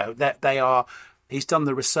 doesn't, they are, he's done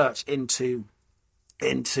the research into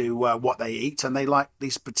what they eat, and they like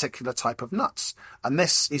these particular type of nuts. And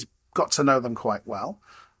he's got to know them quite well.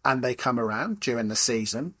 And they come around during the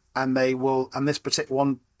season, and this particular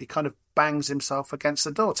one, he kind of bangs himself against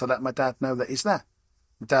the door to let my dad know that he's there.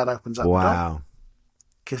 My dad opens up the door,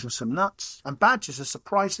 gives him some nuts. And badgers are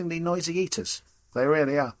surprisingly noisy eaters. They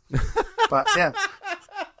really are. But yeah,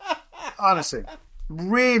 honestly,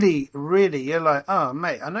 really, really, you're like, oh,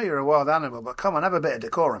 mate, I know you're a wild animal, but come on, have a bit of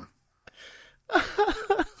decorum.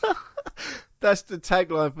 That's the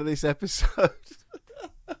tagline for this episode.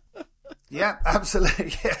 Yeah,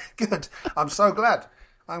 absolutely. Yeah, good. I'm so glad.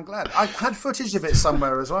 I had footage of it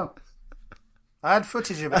somewhere as well.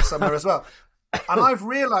 And I've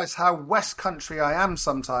realised how West Country I am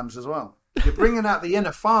sometimes as well. You're bringing out the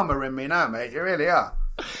inner farmer in me now, mate. You really are.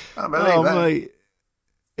 I can't believe that. Mate,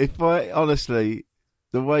 if I, honestly,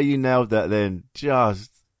 the way you nailed that then, just...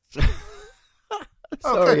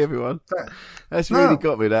 Sorry, everyone. That's really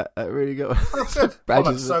got me, that really got me. Oh, good.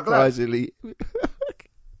 Badgers are surprisingly...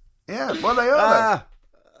 Yeah, well, they are.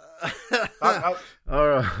 All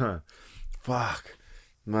right. Fuck,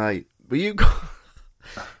 mate. But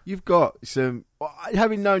you've got some.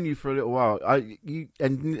 Having known you for a little while,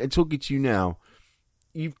 and talking to you now,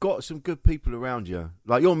 you've got some good people around you.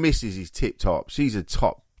 Like your missus is tip top. She's a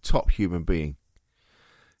top human being.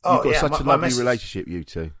 You've got such a lovely relationship, you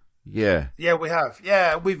two. Yeah. Yeah, we have.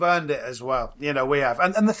 Yeah, we've earned it as well. We have.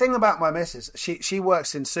 And the thing about my missus, she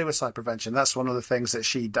works in suicide prevention. That's one of the things that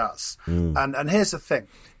she does. And here's the thing.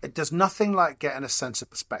 It does nothing like getting a sense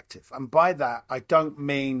of perspective. And by that, I don't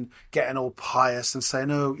mean getting all pious and saying,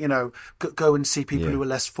 go and see people who are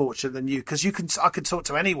less fortunate than you. Because I could talk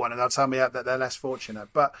to anyone and they'll tell me that they're less fortunate.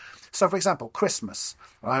 But so, for example, Christmas,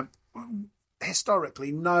 right?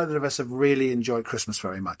 Historically, neither of us have really enjoyed Christmas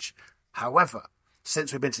very much. However,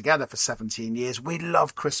 since we've been together for 17 years, we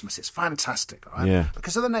love Christmas. It's fantastic, right? Yeah.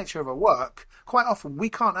 Because of the nature of our work, quite often we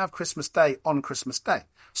can't have Christmas Day on Christmas Day.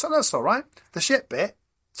 So that's all right. The shit bit,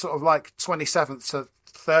 sort of like 27th to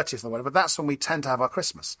 30th or whatever, that's when we tend to have our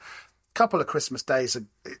Christmas. Couple of Christmas days a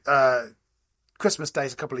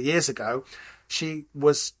couple of years ago, she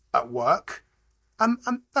was at work, and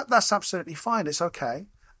that's absolutely fine. It's okay.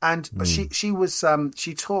 But she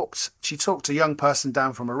talked a young person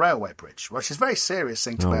down from a railway bridge, which is a very serious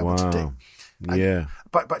thing to be able to do. Yeah.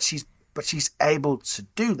 But she's able to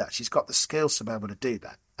do that. She's got the skills to be able to do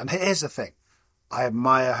that. And here's the thing. I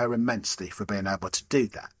admire her immensely for being able to do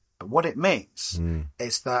that. But what it means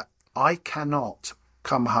is that I cannot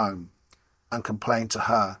come home and complain to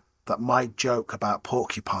her that my joke about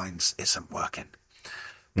porcupines isn't working.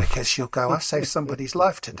 Because she'll go, I saved somebody's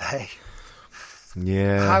life today.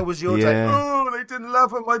 Yeah. How was your day? Oh, they didn't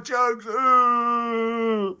laugh at my jokes.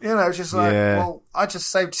 Ooh. It's just like, well, I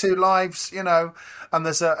just saved 2 lives, and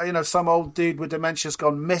there's some old dude with dementia's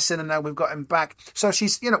gone missing and now we've got him back. So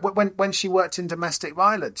she's, when she worked in domestic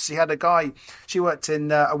violence, she worked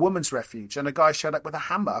in a woman's refuge, and a guy showed up with a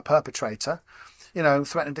hammer, a perpetrator,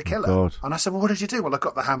 threatening to kill her. God. And I said, well, what did you do? Well, I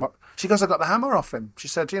got the hammer. She goes, I got the hammer off him. She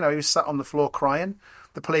said, he was sat on the floor crying.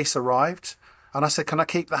 The police arrived. And I said, can I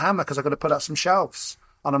keep the hammer? Because I've got to put up some shelves.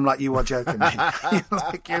 And I'm like, you are joking me.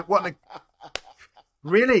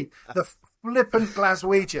 Really? The flippant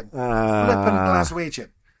Glaswegian.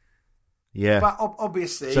 Yeah. But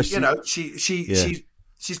obviously, so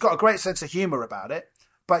she's got a great sense of humour about it.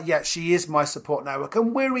 But yet she is my support network.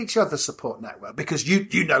 And we're each other's support network. Because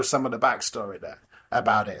you know some of the backstory there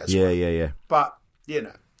about it as well. Yeah. But,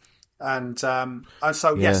 And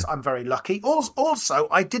so, yes, I'm very lucky. Also,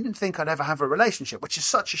 I didn't think I'd ever have a relationship, which is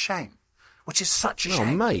such a shame. Oh,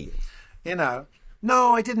 mate.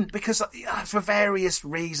 No, I didn't, because for various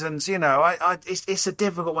reasons, it's a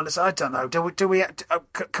difficult one. I don't know. Do we?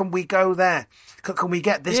 Can we go there? Can we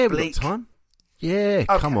get this bleak? We've got time. Yeah,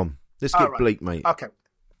 okay. Come on. Let's get bleak, mate. Okay.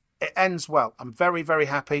 It ends well. I'm very, very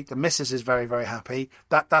happy. The missus is very, very happy.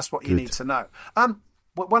 That's what you need to know.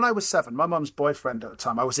 When I was 7, my mum's boyfriend at the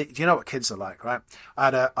time, do you know what kids are like, right?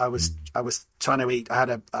 I was trying to eat. I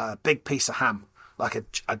had a big piece of ham, like a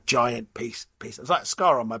giant piece. It's like a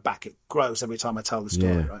scar on my back. It grows every time I tell the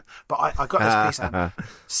story, right? But I got this piece of ham,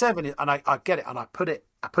 7, and I get it, and I put it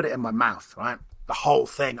in my mouth, right? The whole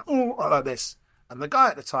thing, like this. And the guy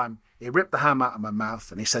at the time, he ripped the ham out of my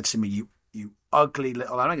mouth, and he said to me, you ugly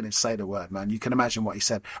little... I'm not going to say the word, man. You can imagine what he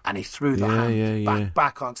said. And he threw the hand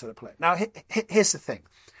back onto the plate. Now, here's the thing.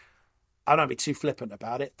 I don't be too flippant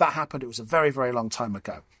about it. That happened. It was a very, very long time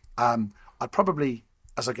ago. I'd probably,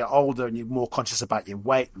 as I get older and you're more conscious about your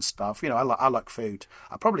weight and stuff, I like food.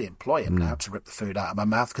 I'd probably employ him now to rip the food out of my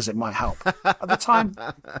mouth because it might help. At the time,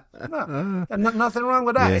 no, nothing wrong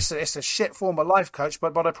with that. Yeah. It's a shit former life coach,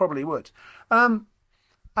 but I probably would.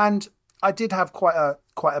 And I did have quite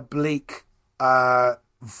a bleak,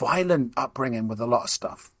 violent upbringing with a lot of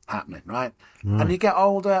stuff happening, right? And you get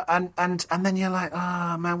older and then you're like,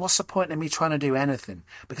 oh man, what's the point of me trying to do anything?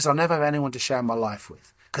 Because I'll never have anyone to share my life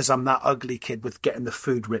with because I'm that ugly kid with getting the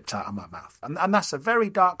food ripped out of my mouth. And that's a very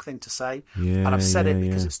dark thing to say. And I've said it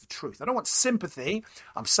because it's the truth. I don't want sympathy.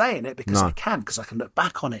 I'm saying it because I can look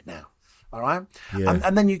back on it now. All right. Yeah.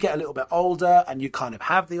 And then you get a little bit older and you kind of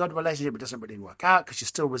have the odd relationship. It doesn't really work out because you're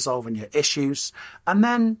still resolving your issues. And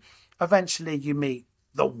then eventually you meet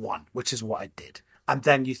the one, which is what I did. And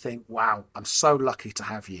then you think, wow, I'm so lucky to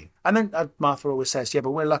have you. And then Martha always says, yeah,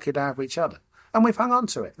 but we're lucky to have each other. And we've hung on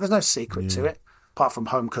to it. There's no secret to it, apart from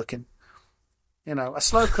home cooking. A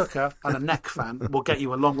slow cooker and a neck fan will get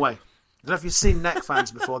you a long way. I don't know if you've seen neck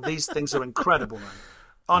fans before. These things are incredible, man.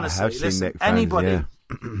 Honestly, listen, neck fans, anybody...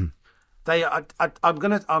 I'm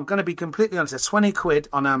gonna be completely honest. It's 20 quid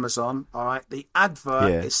on Amazon. All right, the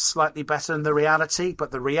advert is slightly better than the reality,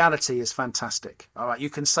 but the reality is fantastic. All right,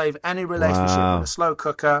 you can save any relationship with a slow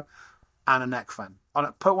cooker and a neck fan.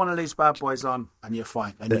 Put one of these bad boys on, and you're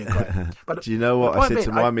fine, and you're great. But do you know what I said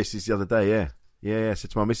to my missus the other day? Yeah. I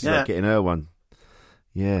said to my missus, I'm getting her one.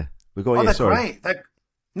 Yeah, we got. They're great.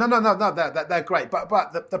 No, they're great.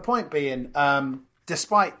 But the point being,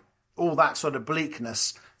 despite all that sort of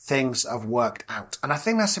bleakness, things have worked out. And I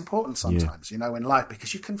think that's important sometimes, in life,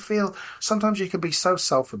 because you can feel, sometimes you can be so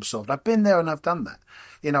self-absorbed. I've been there and I've done that.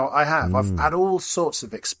 I have. I've had all sorts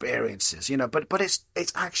of experiences, but it's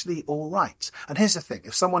actually all right. And here's the thing.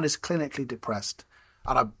 If someone is clinically depressed,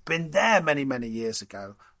 and I've been there many, many years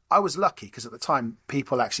ago, I was lucky because at the time,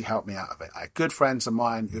 people actually helped me out of it. I had good friends of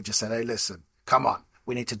mine who just said, hey, listen, come on.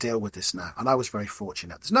 We need to deal with this now. And I was very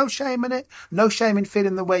fortunate. There's no shame in it. No shame in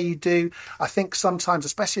feeling the way you do. I think sometimes,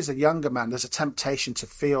 especially as a younger man, there's a temptation to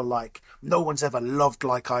feel like no one's ever loved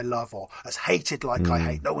like I love or has hated like I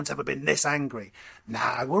hate. No one's ever been this angry.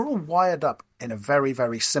 Nah, we're all wired up in a very,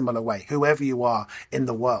 very similar way, whoever you are in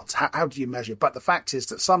the world. How do you measure? But the fact is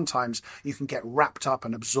that sometimes you can get wrapped up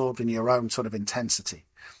and absorbed in your own sort of intensity.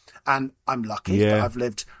 And I'm lucky that I've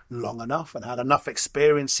lived long enough and had enough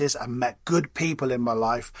experiences and met good people in my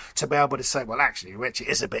life to be able to say, well, actually, Rich, it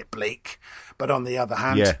is a bit bleak. But on the other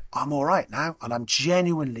hand, I'm all right now and I'm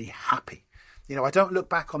genuinely happy. I don't look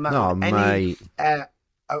back on that with any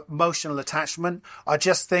emotional attachment. I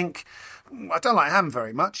just think, I don't like Ham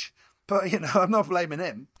very much, but, I'm not blaming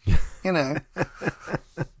him. It's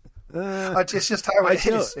just how it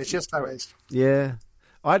is. It's just how it is. Yeah.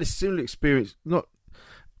 I had a similar experience,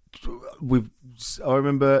 I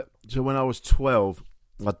remember, so when I was 12,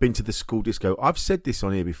 I'd been to the school disco. I've said this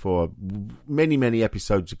on here before, many, many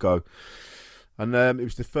episodes ago. And it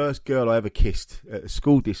was the first girl I ever kissed at a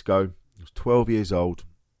school disco. I was 12 years old.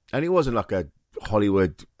 And it wasn't like a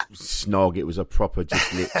Hollywood snog. It was a proper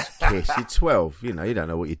just lips kiss. You're 12, you don't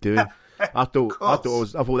know what you're doing. I thought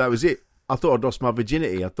that was it. I thought I'd lost my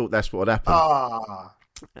virginity. I thought that's what had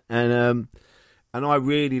happened. And I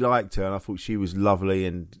really liked her, and I thought she was lovely,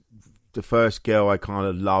 and the first girl I kind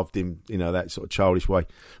of loved in, that sort of childish way.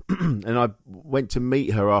 And I went to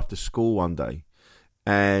meet her after school one day,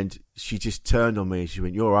 and she just turned on me and she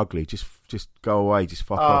went, "You're ugly. Just go away. Just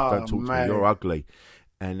fuck off. Don't talk to me. You're ugly."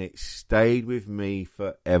 And it stayed with me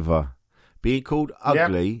forever. Being called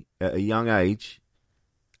ugly at a young age,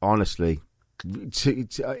 honestly,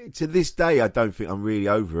 to this day, I don't think I'm really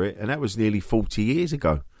over it. And that was nearly 40 years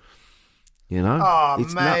ago.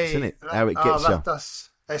 It's nuts, isn't it? How it gets you.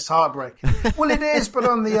 It's heartbreaking. Well, it is, but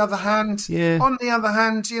on the other hand,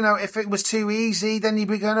 if it was too easy, then you'd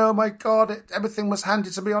be going, "Oh my God, everything was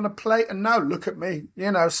handed to me on a plate," and now look at me,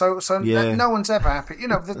 no one's ever happy.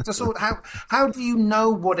 The sort how do you know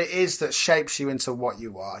what it is that shapes you into what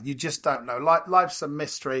you are? You just don't know. Life's a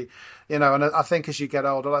mystery, and I think as you get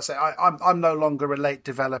older, like I say, I'm no longer a late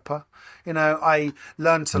developer. I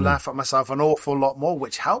learned to laugh at myself an awful lot more,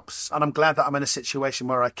 which helps. And I'm glad that I'm in a situation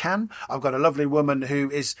where I can. I've got a lovely woman who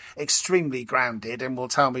is extremely grounded and will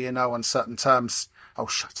tell me, on certain terms, "Oh,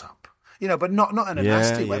 shut up." But not in a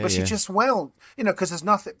nasty way, but she just because there's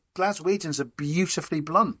nothing. Glaswegians are beautifully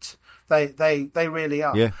blunt. They really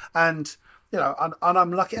are. Yeah. And and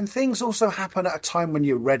I'm lucky. And things also happen at a time when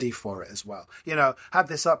you're ready for it as well. Had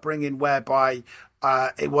this upbringing whereby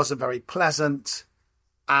It wasn't very pleasant.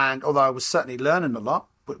 And although I was certainly learning a lot,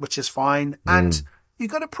 which is fine. And you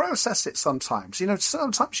got to process it sometimes. You know,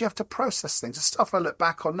 sometimes you have to process things. The stuff I look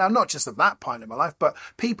back on now, not just at that point in my life, but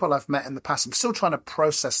people I've met in the past. I'm still trying to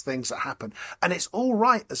process things that happen. And it's all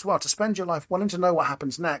right as well to spend your life wanting to know what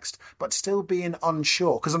happens next, but still being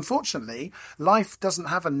unsure. Because unfortunately, life doesn't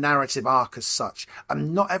have a narrative arc as such.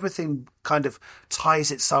 And not everything kind of ties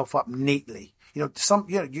itself up neatly. You know,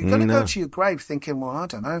 you're going to go to your grave thinking, well, I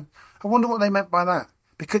don't know. I wonder what they meant by that.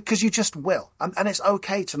 Because you just will, and it's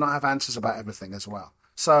okay to not have answers about everything as well.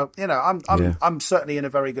 So you know, I'm certainly in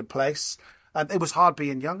a very good place. And it was hard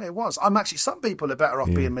being young. It was. I'm actually. Some people are better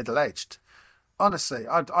off being middle aged. Honestly,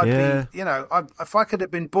 I'd be. You know, if I could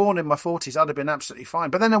have been born in my 40s, I'd have been absolutely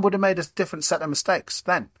fine. But then I would have made a different set of mistakes.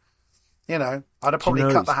 Then, you know, I'd have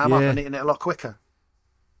probably cut the ham up and eaten it a lot quicker.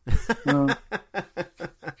 Do you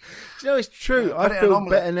know, it's true. I feel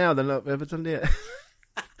better now than I've ever done yet.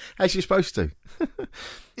 As you're supposed to.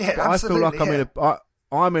 Yeah, I feel like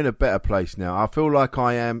I'm in a better place now. I feel like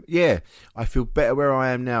I am. Yeah, I feel better where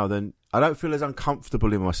I am now than I don't feel as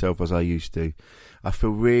uncomfortable in myself as I used to. I feel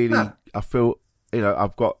really. No. I feel, you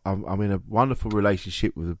know, I'm in a wonderful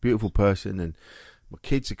relationship with a beautiful person, and my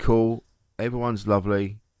kids are cool. Everyone's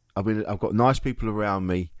lovely. I've got nice people around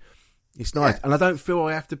me. It's nice, and I don't feel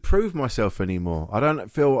I have to prove myself anymore. I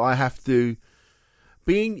don't feel I have to.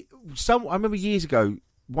 I remember years ago,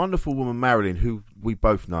 wonderful woman Marilyn, who we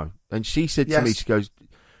both know, and she said to me, she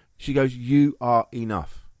goes, "You are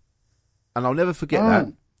enough," and I'll never forget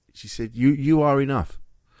that. She said, "You are enough."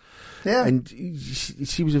 Yeah, and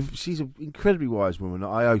she's an incredibly wise woman that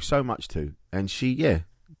I owe so much to, and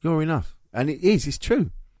you're enough, and it's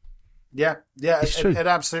true. Yeah, it's true. It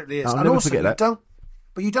absolutely is. I'll never forget that.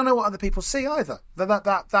 But you don't know what other people see either. That's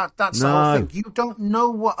the whole thing. You don't know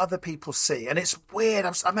what other people see. And it's weird.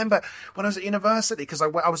 I remember when I was at university, because I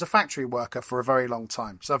was a factory worker for a very long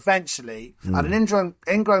time. So eventually, I had an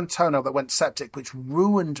ingrown toenail that went septic, which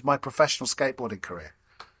ruined my professional skateboarding career.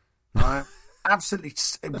 Right? Absolutely,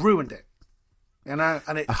 it ruined it. You know,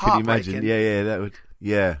 and I can imagine. Yeah,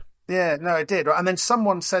 no, it did. And then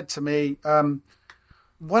someone said to me,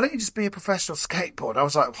 why don't you just be a professional skateboarder? I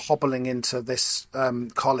was like hobbling into this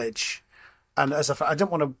college, and I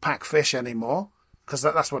didn't want to pack fish anymore, because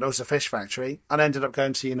that's what it was, a fish factory, and I ended up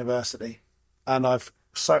going to university, and I've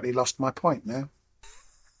slightly lost my point now.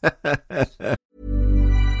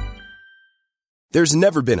 There's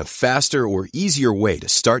never been a faster or easier way to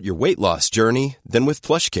start your weight loss journey than with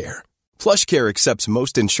PlushCare. PlushCare accepts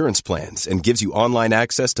most insurance plans and gives you online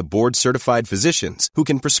access to board-certified physicians who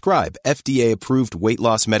can prescribe FDA-approved weight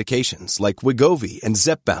loss medications like Wegovy and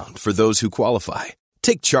Zepbound for those who qualify.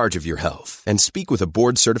 Take charge of your health and speak with a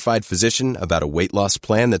board-certified physician about a weight loss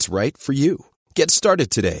plan that's right for you. Get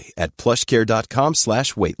started today at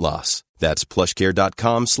plushcare.com/weightloss. That's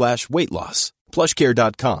plushcare.com/weightloss.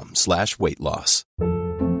 plushcare.com/weightloss.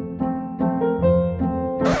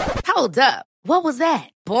 Hold up. What was that?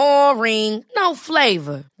 Boring. No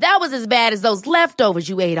flavor. That was as bad as those leftovers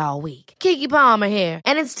you ate all week. Keke Palmer here.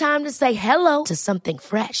 And it's time to say hello to something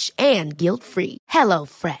fresh and guilt-free.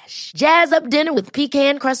 HelloFresh. Jazz up dinner with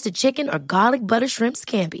pecan-crusted chicken or garlic butter shrimp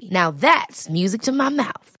scampi. Now that's music to my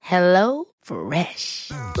mouth.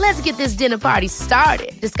 HelloFresh. Let's get this dinner party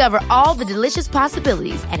started. Discover all the delicious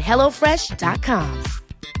possibilities at HelloFresh.com.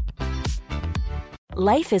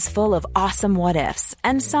 Life is full of awesome what-ifs,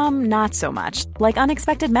 and some not so much, like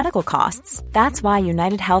unexpected medical costs. That's why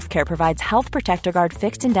United Healthcare provides Health Protector Guard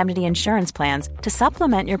fixed indemnity insurance plans to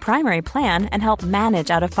supplement your primary plan and help manage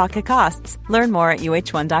out-of-pocket costs. Learn more at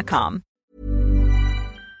UH1.com.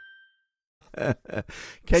 Can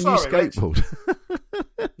you skateboard?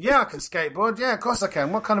 Yeah, I can skateboard. Yeah, of course I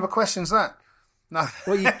can. What kind of a question is that? No.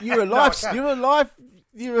 Well, you're a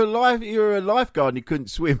lifeguard and you couldn't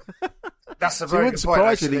swim. That's a very good point,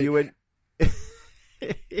 actually. You went...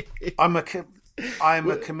 I'm a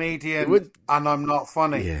comedian and I'm not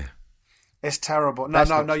funny. Yeah. It's terrible.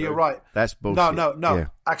 No, you're right. That's bullshit. No. Yeah.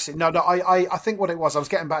 Actually, no. I think what it was, I was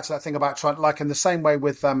getting back to that thing about trying, like in the same way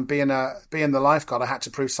with being the lifeguard, I had to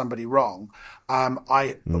prove somebody wrong.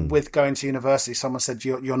 With going to university, someone said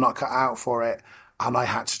you're not cut out for it, and I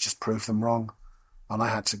had to just prove them wrong. And I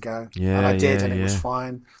had to go. Yeah, and I did, and it was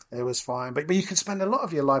fine. It was fine. But you can spend a lot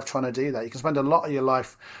of your life trying to do that. You can spend a lot of your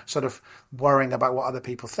life sort of worrying about what other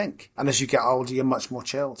people think. And as you get older, you're much more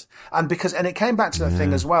chilled. And it came back to that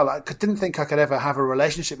thing as well. I didn't think I could ever have a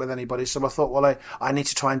relationship with anybody. So I thought, well, I need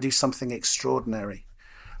to try and do something extraordinary.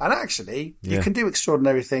 And actually, you can do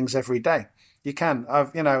extraordinary things every day. You can.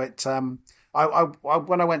 When I went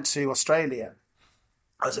to Australia,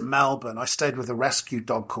 I was in Melbourne. I stayed with a rescue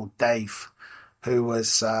dog called Dave. who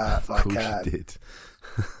was Of course you did.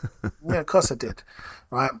 Yeah, of course I did.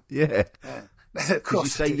 Right? Yeah. Of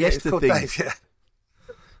course. You say I did. yes It's to called things. Dave, yeah.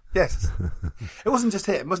 Yes. It wasn't just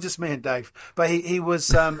him. It wasn't just me and Dave. But he was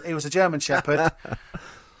a German Shepherd.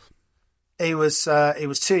 He was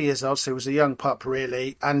 2 years old, so he was a young pup,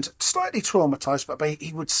 really, and slightly traumatised. But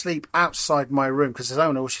he would sleep outside my room because his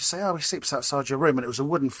owner would say, "Oh, he sleeps outside your room," and it was a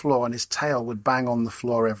wooden floor, and his tail would bang on the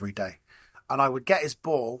floor every day. And I would get his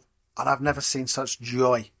ball, and I've never seen such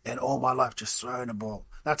joy in all my life just throwing a ball.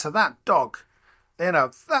 Now, to that dog,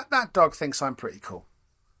 that dog thinks I'm pretty cool.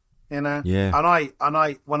 Yeah. And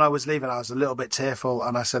I, when I was leaving, I was a little bit tearful,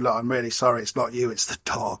 and I said, "Look, I'm really sorry. It's not you. It's the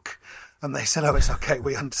dog." And they said, "Oh, it's okay.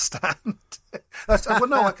 We understand." I said, "Well,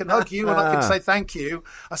 no, I can hug you and I can say thank you."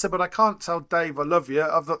 I said, "But I can't tell Dave I love you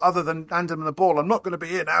other than hand him the ball. I'm not going to be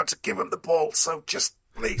here now to give him the ball. So just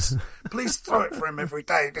please throw it for him every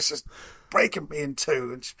day. This is breaking me in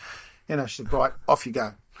two." And she said, "Right, off you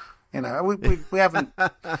go." We haven't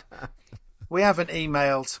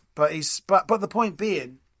emailed, but the point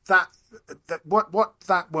being that what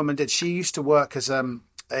that woman did, she used to work as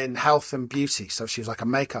in health and beauty, so she was like a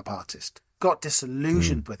makeup artist. Got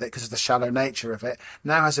disillusioned with it because of the shallow nature of it.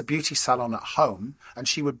 Now has a beauty salon at home, and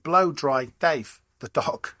she would blow dry Dave, the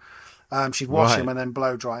dog. She'd wash him and then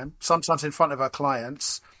blow dry him, sometimes in front of her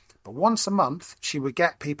clients. But once a month, she would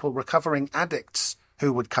get people, recovering addicts,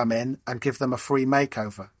 who would come in and give them a free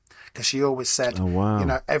makeover. Because she always said,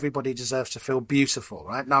 everybody deserves to feel beautiful,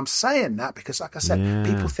 right? Now, I'm saying that because, like I said,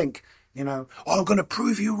 people think, "Oh, I'm going to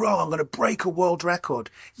prove you wrong. I'm going to break a world record."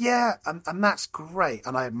 Yeah, and that's great.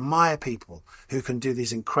 And I admire people who can do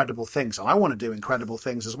these incredible things. And I want to do incredible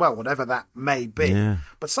things as well, whatever that may be. Yeah.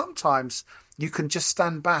 But sometimes you can just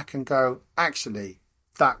stand back and go, actually,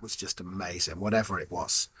 that was just amazing, whatever it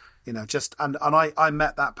was. And I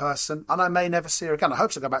met that person, and I may never see her again. I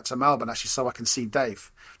hope to go back to Melbourne, actually, so I can see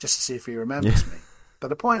Dave, just to see if he remembers me. But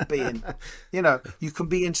the point being, you can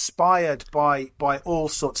be inspired by all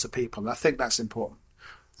sorts of people. And I think that's important,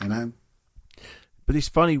 But it's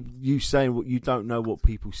funny you saying what you don't know what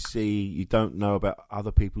people see, you don't know about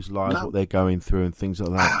other people's lives, what they're going through and things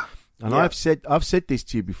like that. And I've said this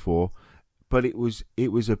to you before, but it was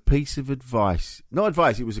a piece of advice. Not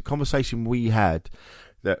advice, it was a conversation we had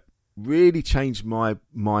that really changed my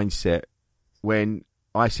mindset when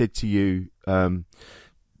I said to you,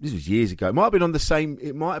 this was years ago. It might have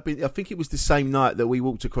been I think it was the same night that we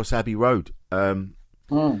walked across Abbey Road. And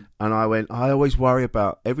I went, I always worry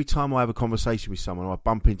about, every time I have a conversation with someone, I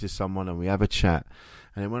bump into someone and we have a chat.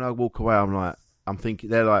 And then when I walk away, I'm thinking,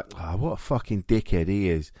 they're like, "Oh, what a fucking dickhead he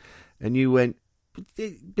is." And you went,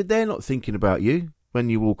 but they're not thinking about you when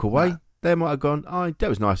you walk away. No. They might have gone, "Oh, that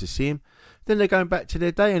was nice to see him." Then they're going back to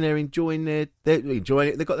their day and they're enjoying it.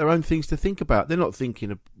 They've got their own things to think about. They're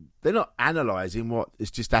not analysing what has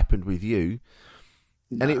just happened with you.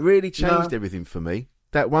 No. And it really changed everything for me.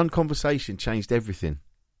 That one conversation changed everything.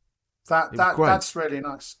 That's really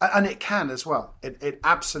nice. And it can as well. It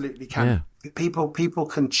absolutely can. Yeah. People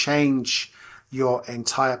can change your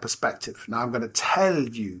entire perspective. Now, I'm going to tell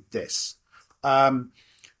you this.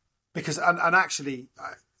 Because, and actually,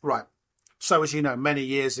 right. So, as you know, many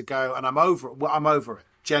years ago, and I'm over it,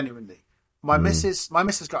 genuinely. My missus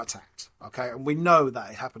got attacked, okay? And we know that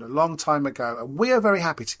it happened a long time ago, and we are very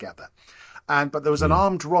happy together. But there was an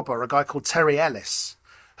armed robber, a guy called Terry Ellis,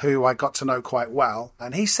 who I got to know quite well.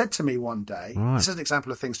 And he said to me one day, this is an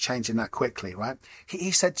example of things changing that quickly, right? He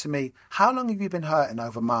said to me, "How long have you been hurting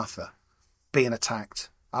over Martha being attacked?"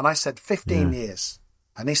 And I said, 15 years.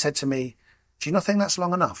 And he said to me, "Do you not think that's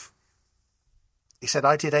long enough?" He said,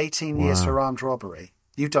 "I did 18 years for armed robbery.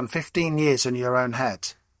 You've done 15 years in your own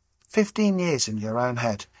head. 15 years in your own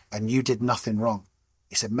head, and you did nothing wrong."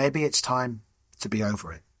 He said, "Maybe it's time to be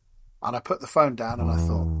over it." And I put the phone down and I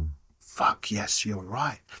thought, fuck, yes, you're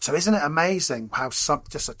right. So isn't it amazing how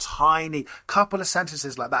just a tiny couple of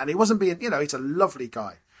sentences like that, and he wasn't being, he's a lovely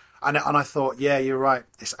guy. And I thought, yeah, you're right.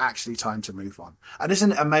 It's actually time to move on. And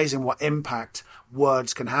isn't it amazing what impact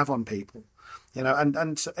words can have on people? And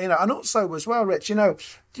also as well, Rich,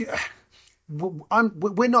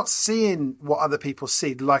 we're not seeing what other people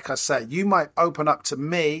see. Like I say, you might open up to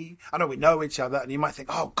me. I know we know each other, and you might think,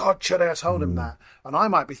 "Oh God, should I have told him that?" And I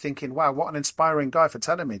might be thinking, "Wow, what an inspiring guy for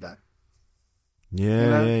telling me that."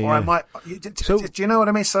 Yeah. Or I might. Do you know what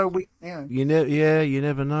I mean? So you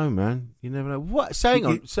never know, man. You never know. What? Saying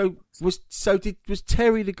on. So was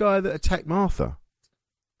Terry the guy that attacked Martha?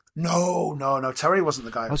 No. Terry wasn't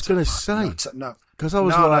the guy. I was going to say no, because I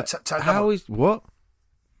was how is what?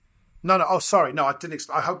 No. Oh, sorry. No, I didn't.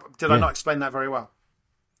 I hope did I not explain that very well?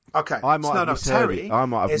 Okay. I might have misheard Terry it. I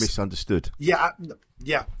might have misunderstood. Yeah.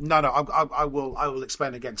 No. I will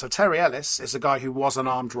explain again. So Terry Ellis is a guy who was an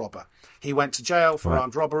armed robber. He went to jail for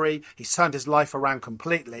armed robbery. He's turned his life around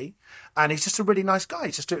completely, and he's just a really nice guy.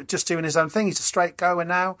 He's just doing his own thing. He's a straight goer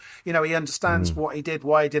now. You know, he understands what he did,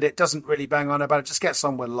 why he did it. Doesn't really bang on about it. Just gets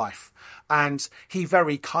on with life. And he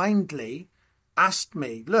very kindly asked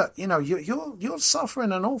me, look, you know, you're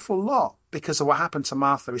suffering an awful lot because of what happened to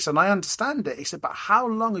Martha. He said, I understand it. He said, but how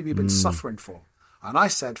long have you been suffering for? And I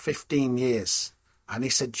said, 15 years. And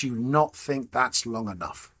he said, do you not think that's long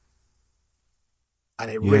enough? And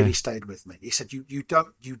it really stayed with me. He said, you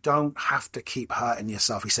don't have to keep hurting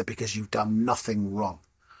yourself. He said, because you've done nothing wrong.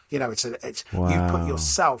 You know, you put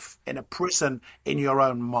yourself in a prison in your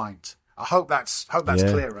own mind. I hope that's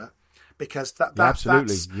clearer, because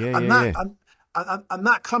absolutely. And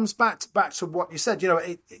that comes back to what you said. You know,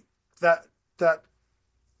 that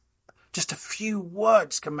just a few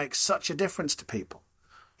words can make such a difference to people.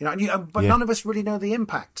 You know, but none of us really know the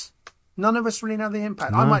impact. None of us really know the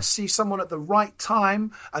impact. No. I might see someone at the right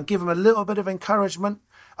time and give them a little bit of encouragement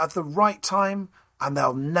at the right time, and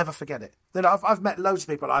they'll never forget it. Then I've met loads of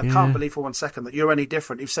people. I can't believe for one second that you're any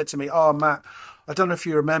different. You've said to me, oh, Matt, I don't know if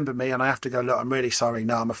you remember me. And I have to go, look, I'm really sorry.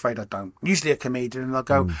 No, I'm afraid I don't. Usually a comedian. And they'll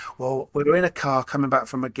go, well, we were in a car coming back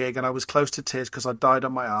from a gig and I was close to tears because I died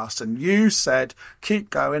on my arse. And you said, keep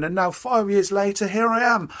going. And now 5 years later, here I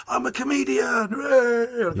am. I'm a comedian.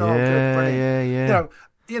 Good, brilliant.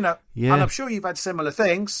 You know, and I'm sure you've had similar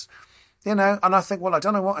things, you know, and I think, well, I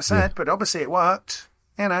don't know what I said, but obviously it worked,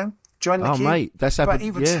 you know. Join the queue. Mate, that's happened,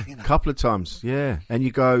 a couple of times, and you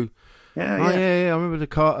go, I remember the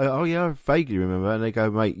car, I vaguely remember, and they go,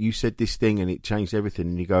 mate, you said this thing and it changed everything,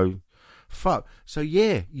 and you go, fuck. So,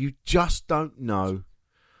 you just don't know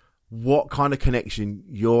what kind of connection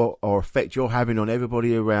or effect you're having on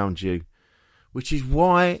everybody around you, which is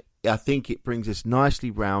why I think it brings us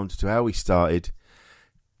nicely round to how we started.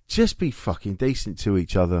 Just be fucking decent to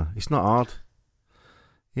each other. It's not hard.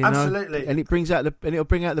 You know? Absolutely. And it'll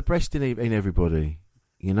bring out the best in everybody,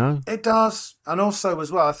 you know? It does. And also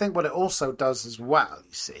as well, I think what it also does as well,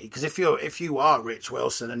 you see, because if you are Rich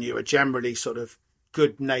Wilson and you're a generally sort of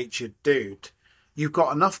good-natured dude, you've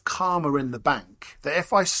got enough karma in the bank that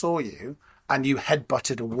if I saw you and you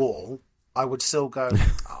headbutted a wall, I would still go,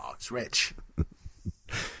 oh, it's Rich.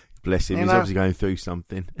 Bless him. He's obviously going through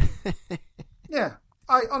something. Yeah.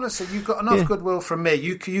 Honestly, you've got enough goodwill from me.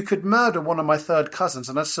 You could murder one of my third cousins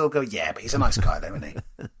and I'd still go, yeah, but he's a nice guy though, isn't he?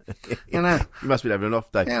 You know? You must be having an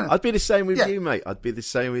off day. Yeah. I'd be the same with you, mate. I'd be the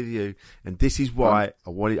same with you. And this is why I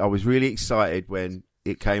was really excited when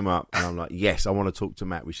it came up. And I'm like, yes, I want to talk to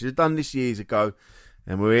Matt. We should have done this years ago.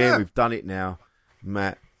 And we're here. We've done it now.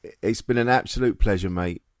 Matt, it's been an absolute pleasure,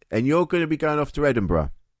 mate. And you're going to be going off to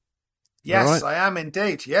Edinburgh. Yes, right. I am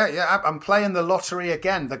indeed. Yeah. I'm playing the lottery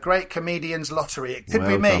again, the Great Comedians Lottery. It could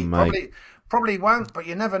be me. Done, probably won't, but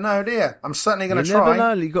you never know, do you? I'm certainly going to try. You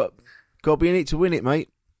never know. You got to be in it to win it,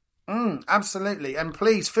 mate. Absolutely. And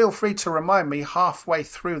please feel free to remind me halfway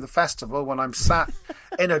through the festival when I'm sat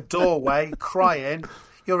in a doorway crying,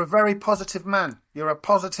 you're a very positive man. You're a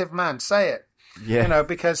positive man. Say it. Yeah. You know,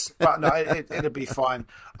 because but no, it'll be fine.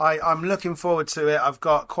 I'm looking forward to it. I've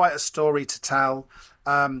got quite a story to tell.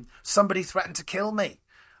 Somebody threatened to kill me,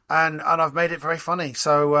 and I've made it very funny.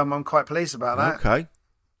 So I'm quite pleased about that. Okay.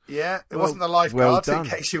 Yeah, it wasn't the lifeguard, in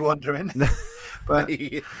case you're wondering. But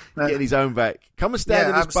getting his own back. Come and stand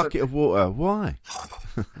in this bucket of water. Why?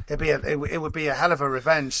 It would be a hell of a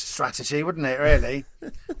revenge strategy, wouldn't it? Really.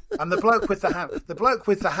 And the bloke with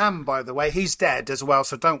the ham, by the way, he's dead as well.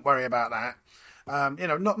 So don't worry about that. You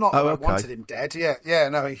know, not that I wanted him dead. Yeah.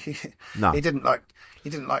 No, he didn't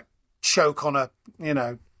like choke on a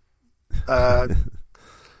bit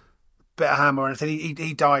of ham or anything.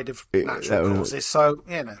 He died of natural causes. So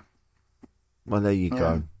Well, there you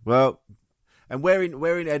go. Well, and where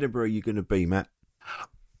in Edinburgh are you going to be, Matt?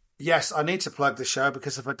 Yes, I need to plug the show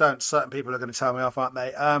because if I don't, certain people are going to tell me off, aren't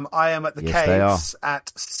they? I am at the Caves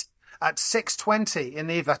at 6:20 in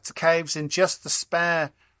the evening. That's the Caves in just the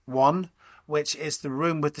spare one, which is the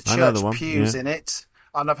room with the church pews in it.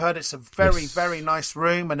 And I've heard it's a very, very nice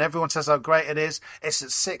room, and everyone says how great it is. It's at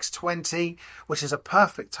 6:20, which is a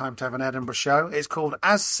perfect time to have an Edinburgh show. It's called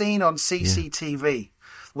As Seen on CCTV,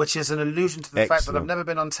 which is an allusion to the fact that I've never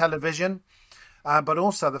been on television, but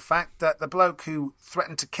also the fact that the bloke who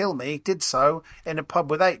threatened to kill me did so in a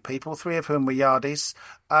pub with 8 people, 3 of whom were yardies,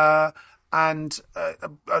 and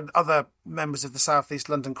other members of the South East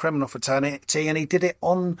London criminal fraternity, and he did it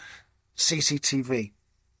on CCTV.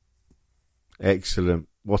 Excellent.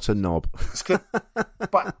 What a knob. It's good.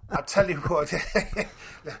 But I tell you what,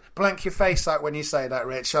 blank your face out when you say that,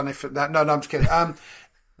 Rich. No, I'm just kidding.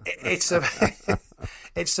 It's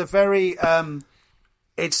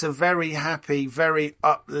a very happy, very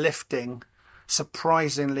uplifting,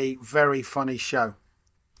 surprisingly very funny show.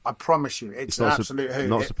 I promise you, it's an absolute hoot.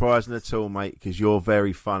 Not surprising at all, mate, because you're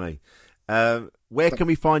very funny. Where can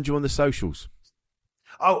we find you on the socials?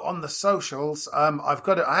 Oh, on the socials, I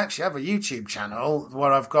actually have a YouTube channel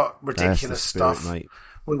where I've got ridiculous stuff, mate.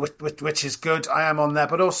 Which is good. I am on there,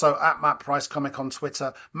 but also at Matt Price Comic on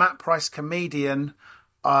Twitter, Matt Price Comedian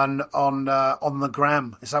on the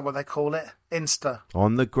gram. Is that what they call it? Insta.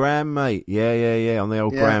 On the gram, mate. Yeah. On the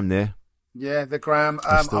old gram there. Yeah, the gram.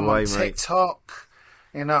 I'm on TikTok.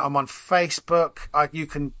 Mate. I'm on Facebook.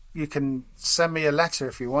 You can send me a letter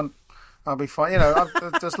if you want. I'll be fine.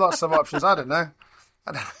 There's lots of options. I don't know.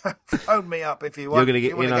 Phone me up if you want. You're going to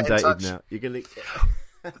get inundated now. You're going to.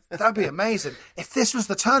 That'd be amazing. If this was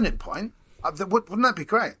the turning point, wouldn't that be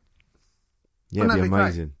great? Yeah, it'd be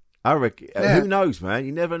amazing. I reckon. Who knows, man?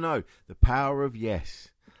 You never know. The power of yes.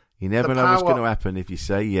 You never know what's going to happen if you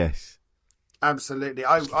say yes. Absolutely.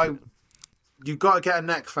 You've got to get a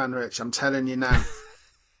neck fan, Rich. I'm telling you now.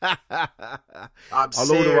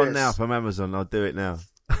 I'll order one now from Amazon. I'll do it now.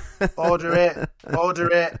 Order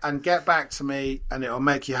it, and get back to me, and it'll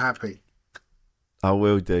make you happy. I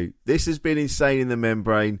will do. This has been Insane in the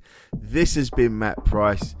Membrane. This has been Matt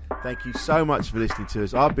Price. Thank you so much for listening to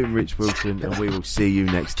us. I've been Rich Wilson, and we will see you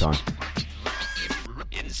next time.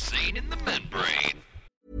 Insane in the Membrane.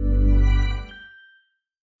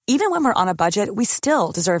 Even when we're on a budget, we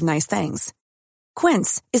still deserve nice things.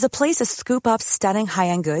 Quince is a place to scoop up stunning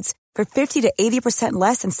high-end goods for 50 to 80%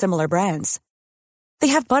 less than similar brands. They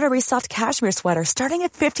have buttery soft cashmere sweaters starting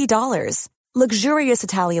at $50, luxurious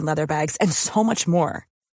Italian leather bags, and so much more.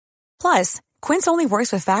 Plus, Quince only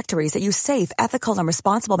works with factories that use safe, ethical, and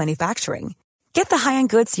responsible manufacturing. Get the high-end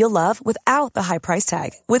goods you'll love without the high price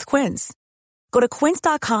tag with Quince. Go to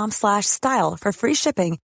quince.com/style for free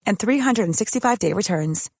shipping and 365-day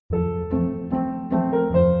returns.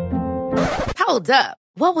 Hold up.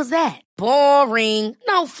 What was that? Boring.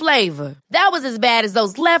 No flavor. That was as bad as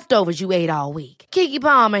those leftovers you ate all week. Keke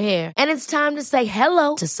Palmer here, and it's time to say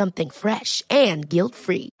hello to something fresh and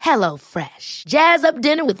guilt-free. Hello Fresh. Jazz up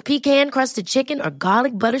dinner with pecan-crusted chicken or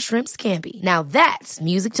garlic butter shrimp scampi. Now that's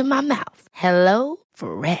music to my mouth. Hello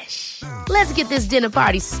Fresh. Let's get this dinner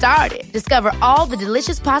party started. Discover all the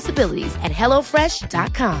delicious possibilities at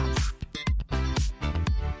HelloFresh.com.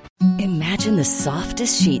 Imagine the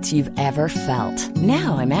softest sheets you've ever felt.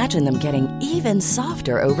 Now imagine them getting even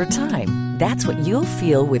softer over time. That's what you'll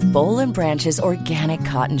feel with Boll & Branch's organic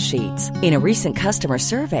cotton sheets. In a recent customer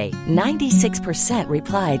survey, 96%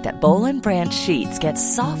 replied that Boll & Branch sheets get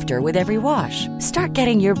softer with every wash. Start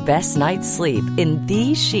getting your best night's sleep in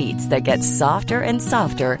these sheets that get softer and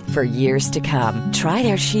softer for years to come. Try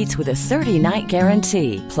their sheets with a 30-night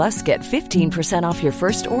guarantee. Plus, get 15% off your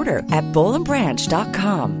first order at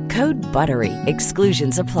bollandbranch.com. Code BUTTERY.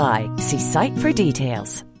 Exclusions apply. See site for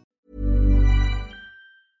details.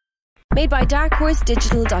 Made by darkhorse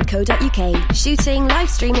digital.co.uk. Shooting, live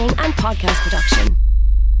streaming and podcast production.